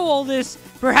you know all this,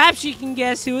 perhaps you can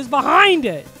guess who is behind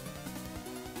it.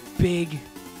 Big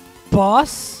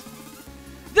Boss?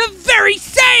 The very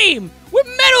same! With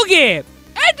Metal Gear!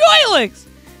 And Oilix!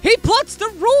 He plots to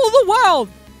rule the world!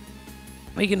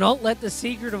 We cannot let the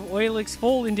secret of Oilix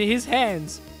fall into his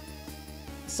hands.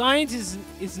 Science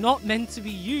is not meant to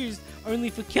be used only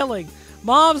for killing.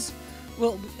 Marv's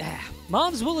will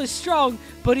is strong,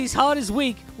 but his heart is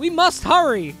weak. We must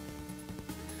hurry!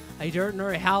 I don't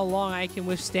know how long I can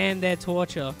withstand their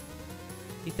torture.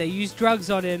 If they use drugs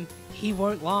on him, he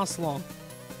won't last long.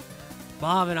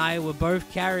 Marv and I were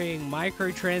both carrying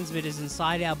microtransmitters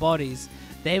inside our bodies.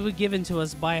 They were given to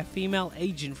us by a female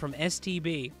agent from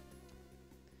STB.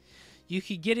 You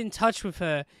could get in touch with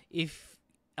her if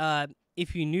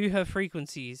you knew her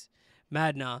frequencies.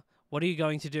 Madna, what are you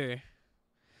going to do?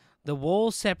 The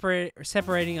walls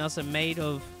separating us are made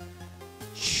of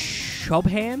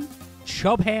Chobham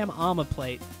armor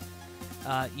plate.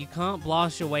 You can't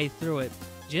blast your way through it.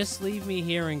 Just leave me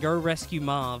here and go rescue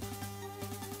Marv.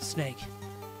 Snake.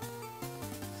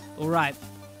 Alright.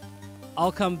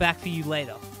 I'll come back for you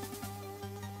later.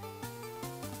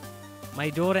 My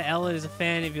daughter Ella is a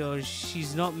fan of yours.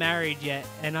 She's not married yet,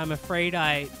 and I'm afraid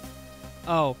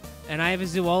Oh, and I have a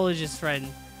zoologist friend,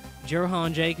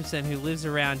 Johan Jacobson, who lives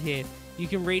around here. You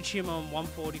can reach him on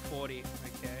 14040.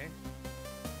 Okay.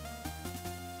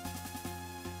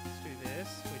 Let's do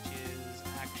this, which is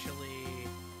actually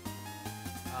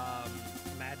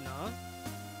Madna.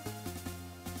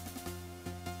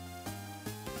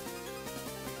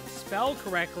 Spell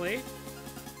correctly.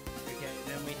 Okay,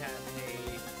 then we have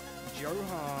a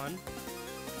Johan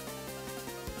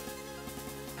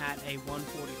at a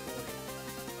 14040.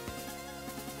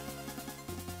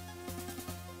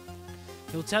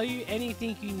 He'll tell you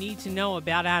anything you need to know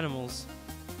about animals.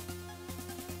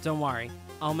 Don't worry,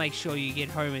 I'll make sure you get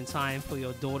home in time for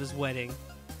your daughter's wedding.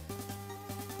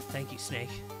 Thank you, Snake.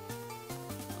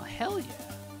 Oh, hell yeah.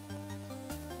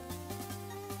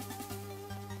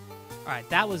 Alright,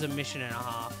 that was a mission and a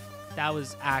half. That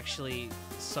was actually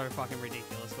so fucking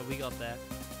ridiculous, but we got there.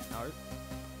 No.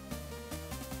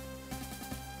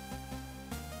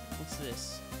 What's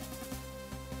this?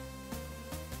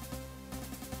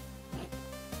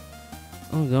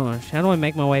 Oh gosh, how do I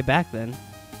make my way back then?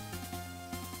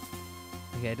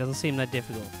 Okay, it doesn't seem that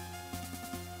difficult.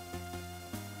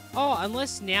 Oh,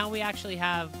 unless now we actually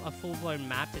have a full-blown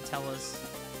map to tell us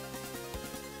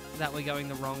that we're going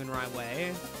the wrong and right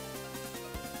way.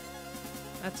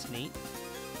 That's neat.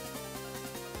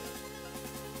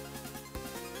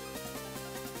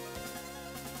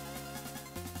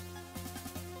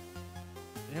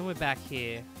 And then we're back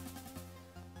here.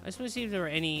 I just want to see if there are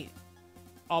any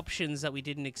options that we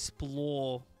didn't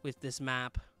explore with this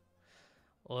map.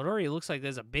 Well, it already looks like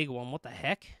there's a big one. What the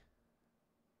heck?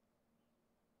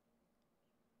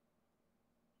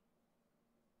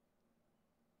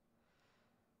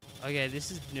 Okay, this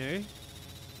is new.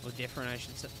 Or different, I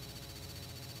should say.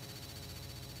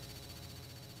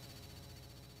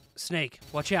 Snake,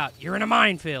 watch out. You're in a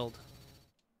minefield.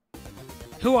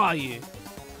 Who are you?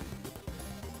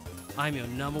 I'm your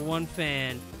 #1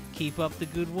 fan. Keep up the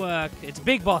good work. It's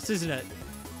Big Boss, isn't it?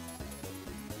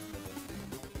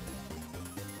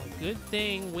 Good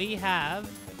thing we have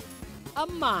a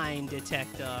mine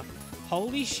detector.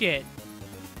 Holy shit.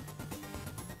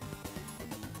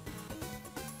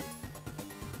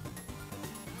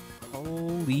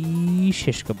 Holy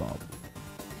shish kebab.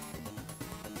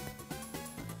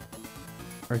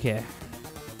 Okay.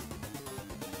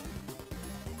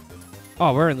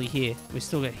 Oh, we're only here. We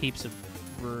still got heaps of...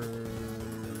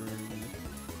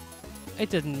 It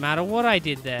didn't matter what I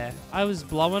did there. I was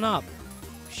blowing up.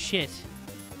 Shit.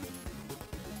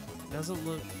 Doesn't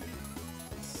look...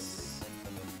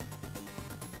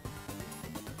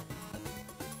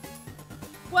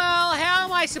 Well, how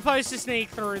am I supposed to sneak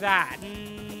through that?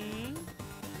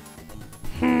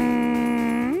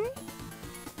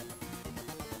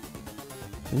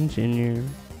 Continue.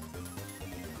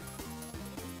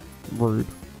 Rude.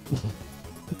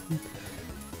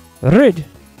 Rude.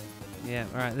 Yeah,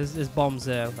 alright, there's bombs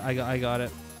there. I got it.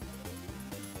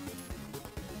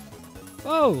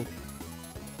 Whoa!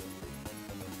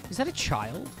 Is that a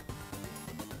child?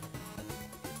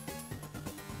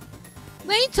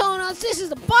 They told us this is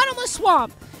the bottomless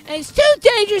swamp, and it's too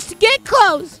dangerous to get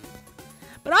close.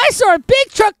 but I saw a big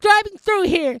truck driving through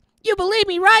here. You believe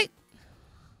me, right?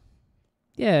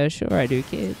 Yeah, sure I do,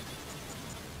 kid.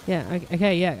 Yeah,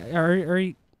 okay, yeah.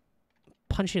 Or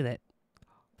punch it.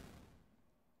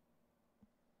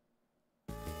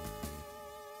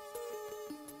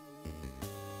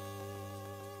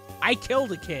 I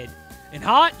killed a kid. And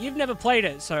Hart, you've never played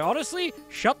it, so honestly,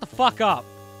 shut the fuck up.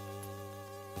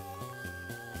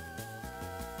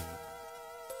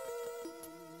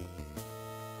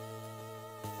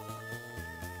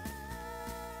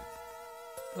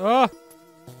 Oh!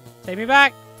 Take me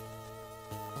back!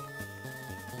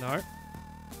 No.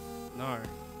 No.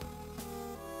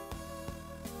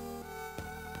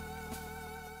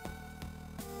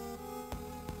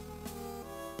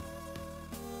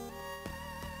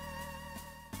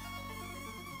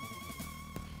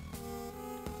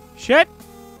 Shit!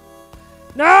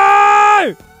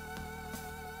 No!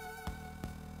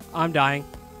 I'm dying.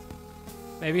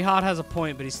 Maybe Hart has a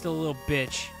point, but he's still a little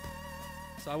bitch.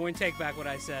 So I won't take back what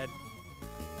I said.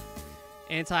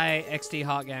 Anti-XD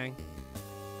Hart gang.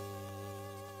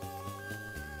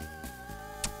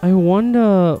 I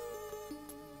wonder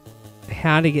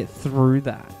how to get through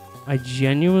that. I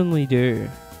genuinely do.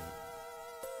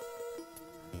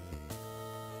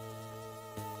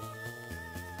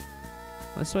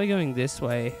 Let's try going this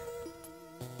way.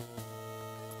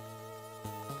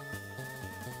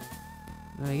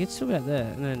 No, it gets to about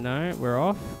there. No, we're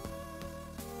off.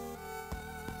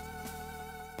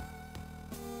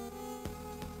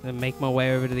 Then make my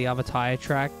way over to the other tire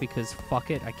track because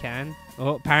fuck it, I can.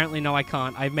 Oh, apparently no, I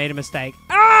can't. I've made a mistake.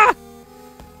 Ah!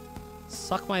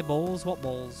 Suck my balls? What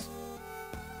balls?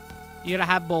 You gotta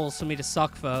have balls for me to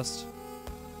suck first.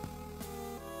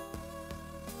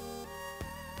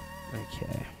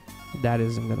 Okay. That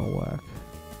isn't gonna work.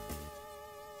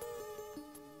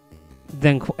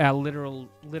 Then our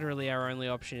literally our only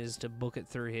option is to book it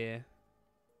through here.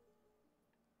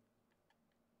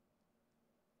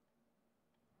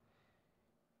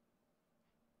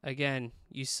 Again,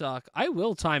 you suck. I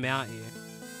will time out you.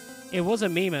 It was a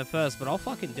meme at first, but I'll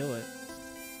fucking do it.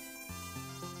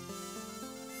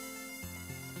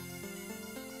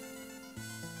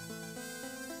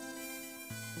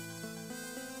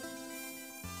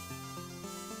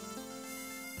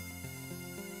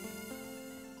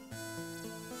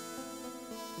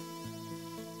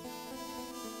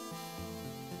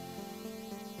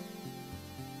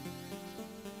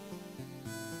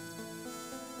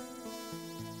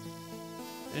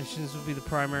 Ambitions will be the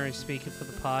primary speaker for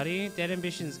the party. Dead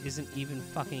Ambitions isn't even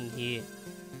fucking here.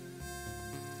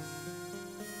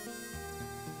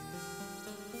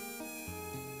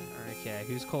 Okay,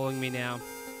 who's calling me now?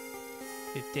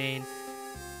 15.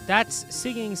 That's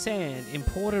Singing Sand,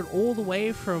 imported all the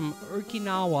way from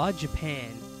Okinawa,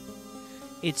 Japan.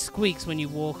 It squeaks when you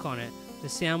walk on it. The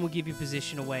sound will give you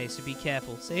position away, so be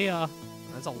careful. See ya.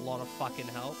 That's a lot of fucking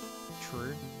help.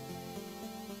 True.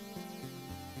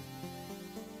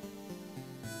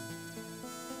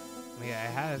 Okay,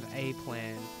 I have a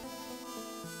plan.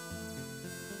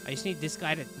 I just need this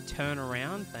guy to turn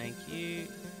around. Thank you.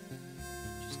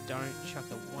 Just don't chuck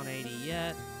the 180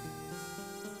 yet.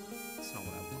 That's not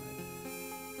what I wanted.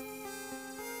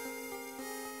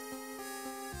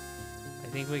 I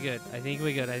think we're good. I think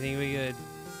we're good. I think we're good.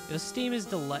 Your stream is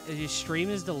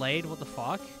delayed. What the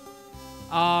fuck?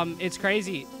 It's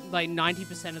crazy. Like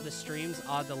 90% of the streams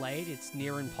are delayed. It's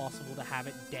near impossible to have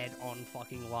it dead on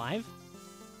fucking live.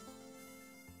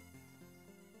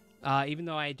 Even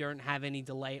though I don't have any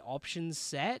delay options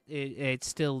set, it's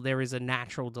still, there is a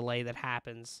natural delay that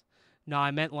happens. No, I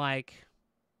meant like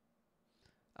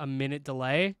a minute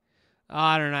delay.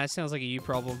 I don't know. It sounds like a you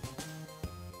problem.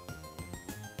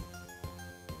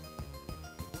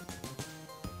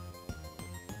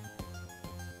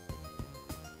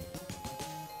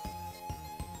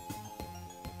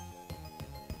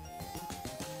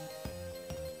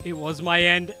 It was my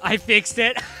end. I fixed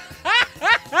it.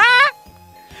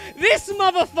 This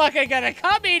motherfucker gonna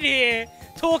come in here,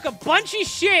 talk a bunch of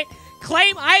shit,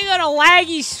 claim I got a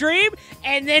laggy stream,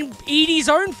 and then eat his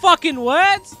own fucking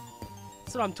words?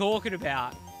 That's what I'm talking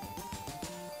about.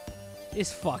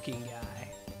 This fucking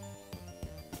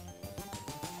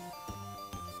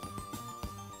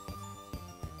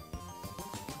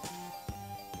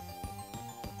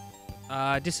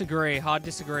guy. Disagree. Hard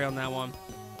disagree on that one.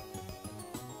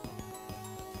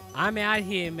 I'm out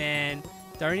here, man.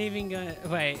 Don't even gonna...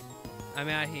 Wait. I'm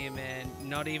out here, man.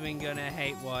 Not even gonna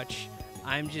hate watch.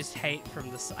 I'm just hate from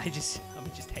the... I'm just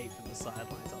hate from the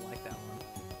sidelines. I like that one.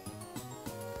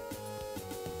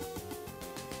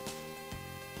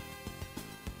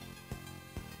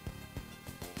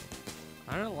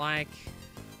 I don't like...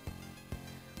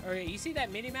 Okay, you see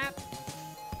that mini-map?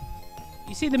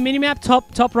 You see the mini-map,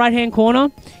 top right-hand corner?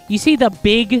 You see the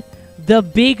big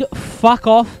fuck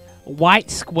off white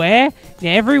square?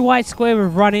 Now, every white square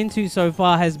we've run into so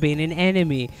far has been an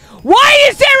enemy. Why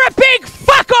is there a big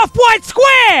fuck off white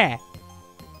square?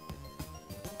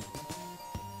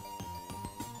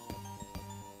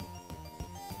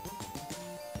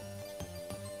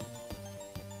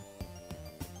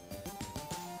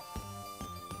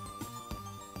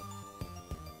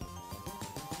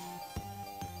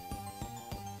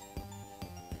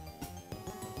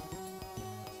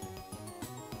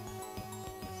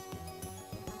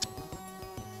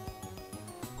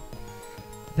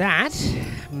 That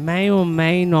may or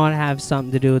may not have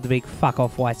something to do with the big fuck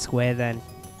off white square then.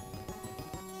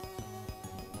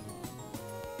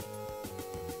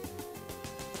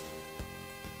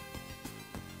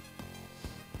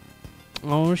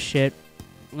 Oh shit.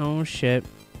 Oh shit.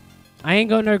 I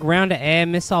ain't got no ground to air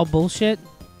missile bullshit.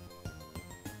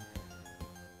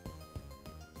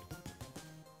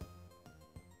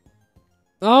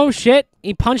 Oh shit.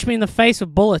 He punched me in the face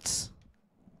with bullets.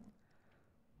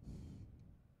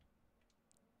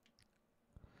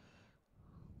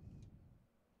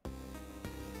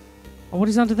 Oh, what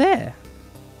is under there?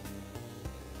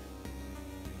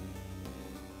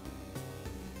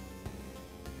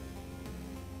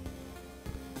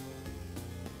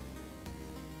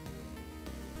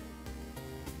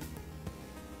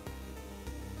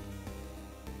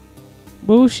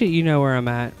 Bullshit, you know where I'm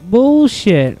at.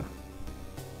 Bullshit.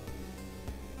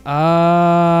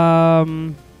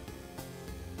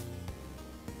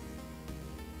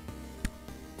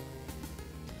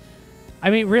 I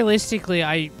mean, realistically,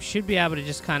 I should be able to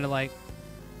just kind of, like,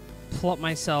 plot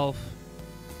myself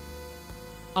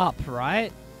up,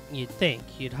 right? You'd think.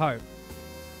 You'd hope.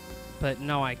 But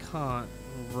no, I can't.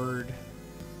 Rude.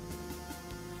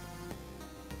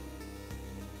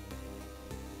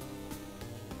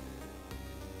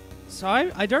 So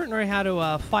I don't know how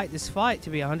to fight this fight,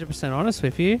 to be 100% honest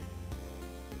with you.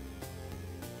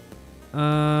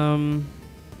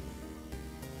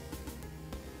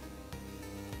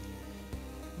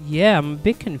 Yeah, I'm a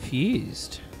bit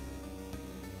confused.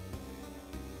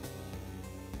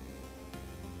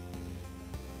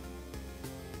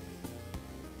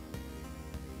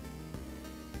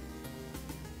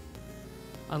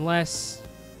 Unless...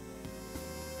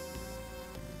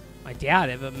 I doubt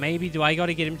it, but maybe do I got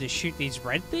to get him to shoot these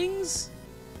red things?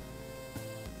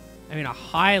 I mean, I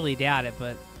highly doubt it,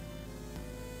 but...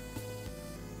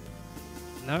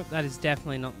 Nope, that is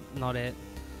definitely not it.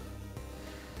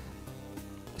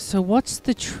 So what's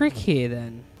the trick here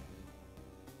then?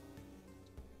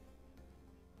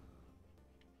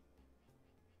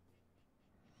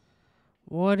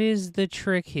 What is the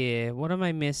trick here? What am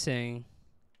I missing?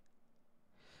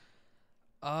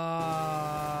 Okay.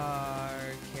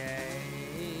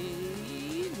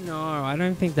 No, I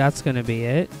don't think that's gonna be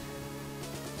it.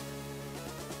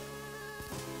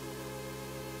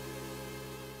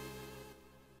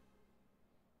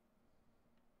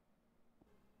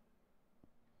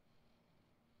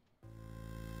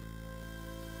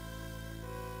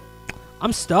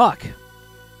 I'm stuck.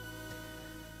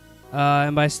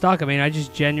 And by stuck, I mean I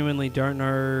just genuinely don't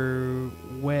know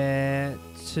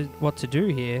what to do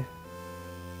here.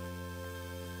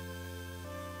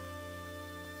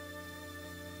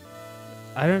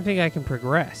 I don't think I can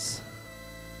progress.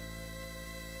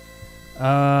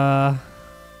 What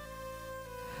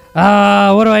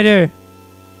do I do?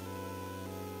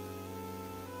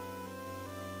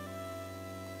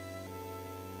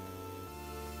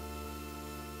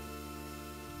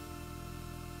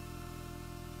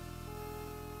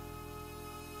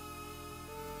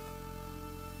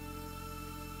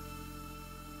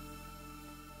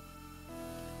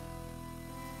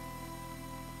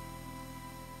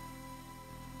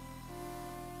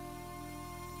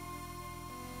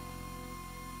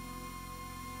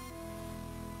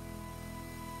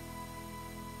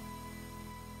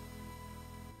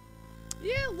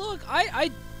 Yeah, look,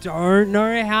 I don't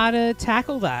know how to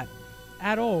tackle that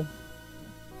at all.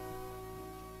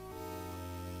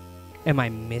 Am I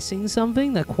missing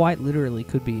something? That quite literally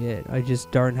could be it. I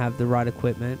just don't have the right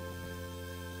equipment.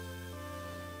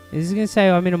 Is this going to say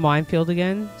I'm in a minefield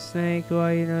again? Snake,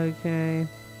 are you okay?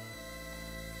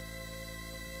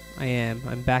 I am.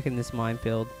 I'm back in this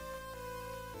minefield.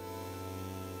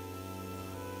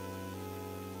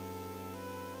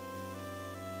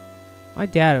 I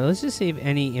doubt it. Let's just see if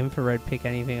any infrared pick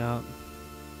anything up.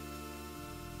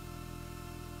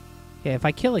 Yeah, if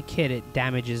I kill a kid, it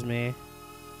damages me.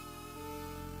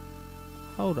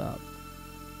 Hold up.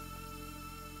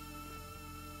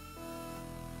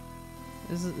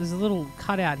 There's a little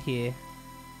cutout here.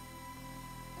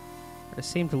 It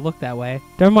seemed to look that way.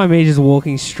 Don't mind me just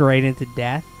walking straight into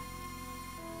death.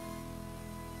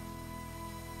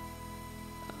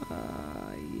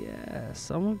 Yes,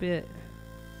 I'm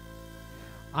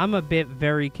a bit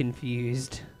very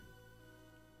confused.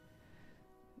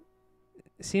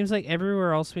 It seems like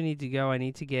everywhere else we need to go, I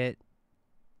need to get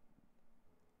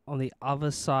on the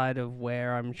other side of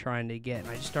where I'm trying to get. And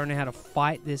I just don't know how to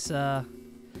fight this, I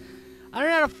don't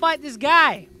know how to fight this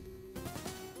guy!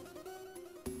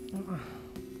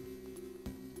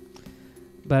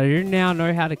 But I do now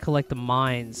know how to collect the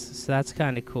mines, so that's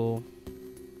kind of cool.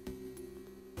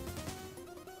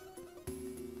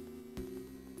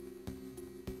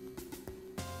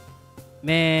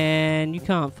 Man, you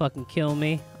can't fucking kill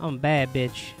me. I'm a bad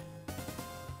bitch.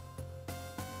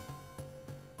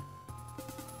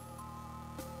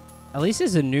 At least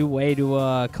there's a new way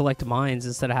to collect mines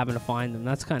instead of having to find them.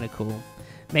 That's kind of cool.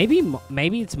 Maybe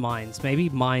it's mines. Maybe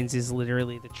mines is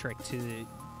literally the trick to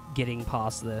getting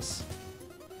past this.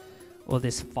 Or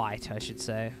this fight, I should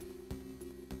say.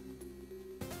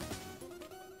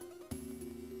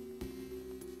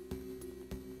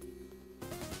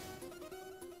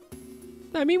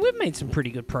 I mean, we've made some pretty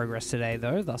good progress today,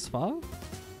 though, thus far.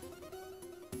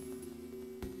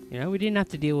 You know, we didn't have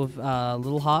to deal with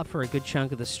Little Heart for a good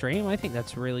chunk of the stream. I think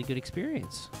that's a really good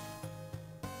experience.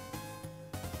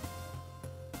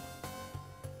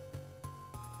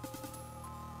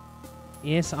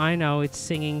 Yes, I know, it's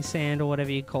singing sand or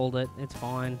whatever you called it. It's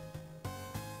fine.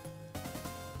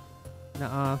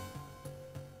 Nuh-uh.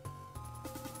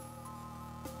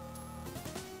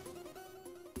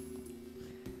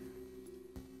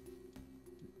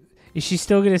 Is she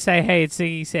still going to say, hey, it's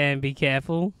singing sand, be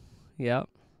careful? Yep.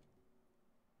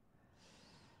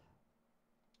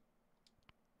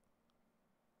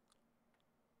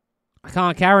 I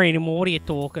can't carry anymore. What are you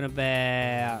talking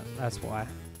about? That's why.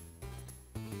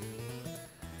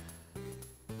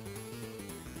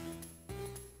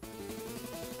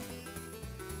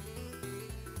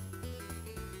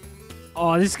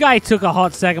 Oh, this guy took a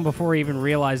hot second before he even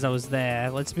realized I was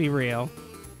there. Let's be real.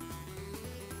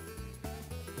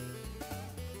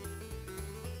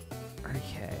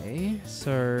 Okay,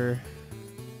 so...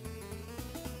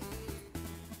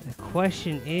 the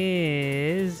question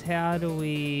is, how do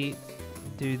we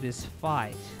do this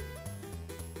fight?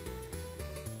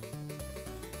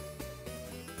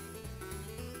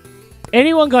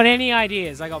 Anyone got any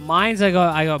ideas? I got mines, I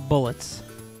got bullets.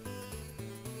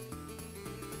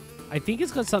 I think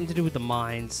it's got something to do with the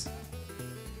mines.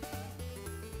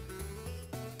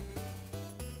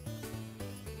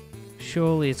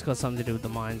 Surely it's got something to do with the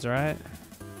mines, right?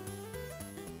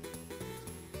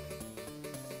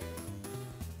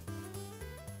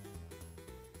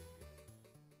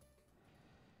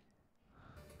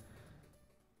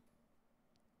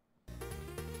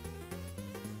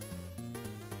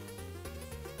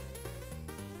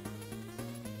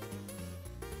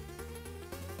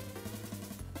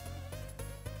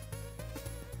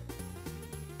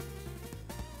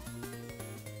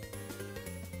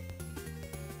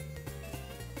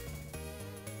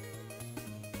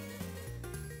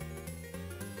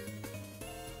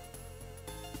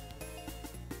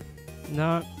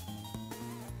 No.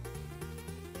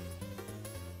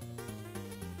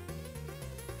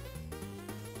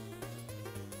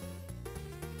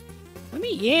 Let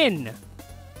me in.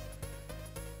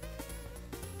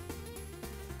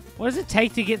 What does it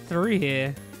take to get through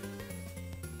here?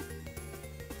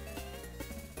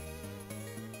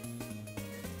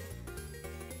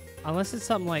 Unless it's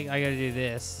something like I gotta do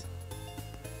this.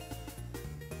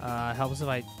 Helps if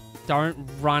I don't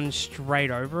run straight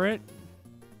over it.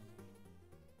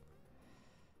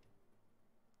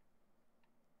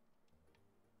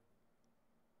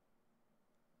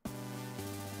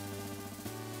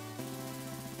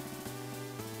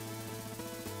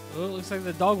 Oh, looks like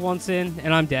the dog wants in,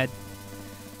 and I'm dead.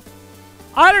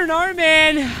 I don't know,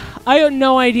 man. I got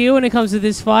no idea when it comes to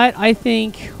this fight. I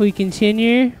think we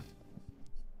continue.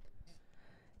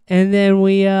 And then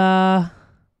we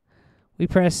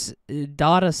press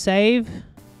data save.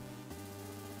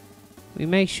 We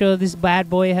make sure this bad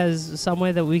boy has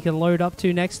somewhere that we can load up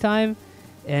to next time.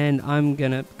 And I'm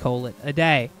gonna call it a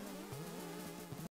day.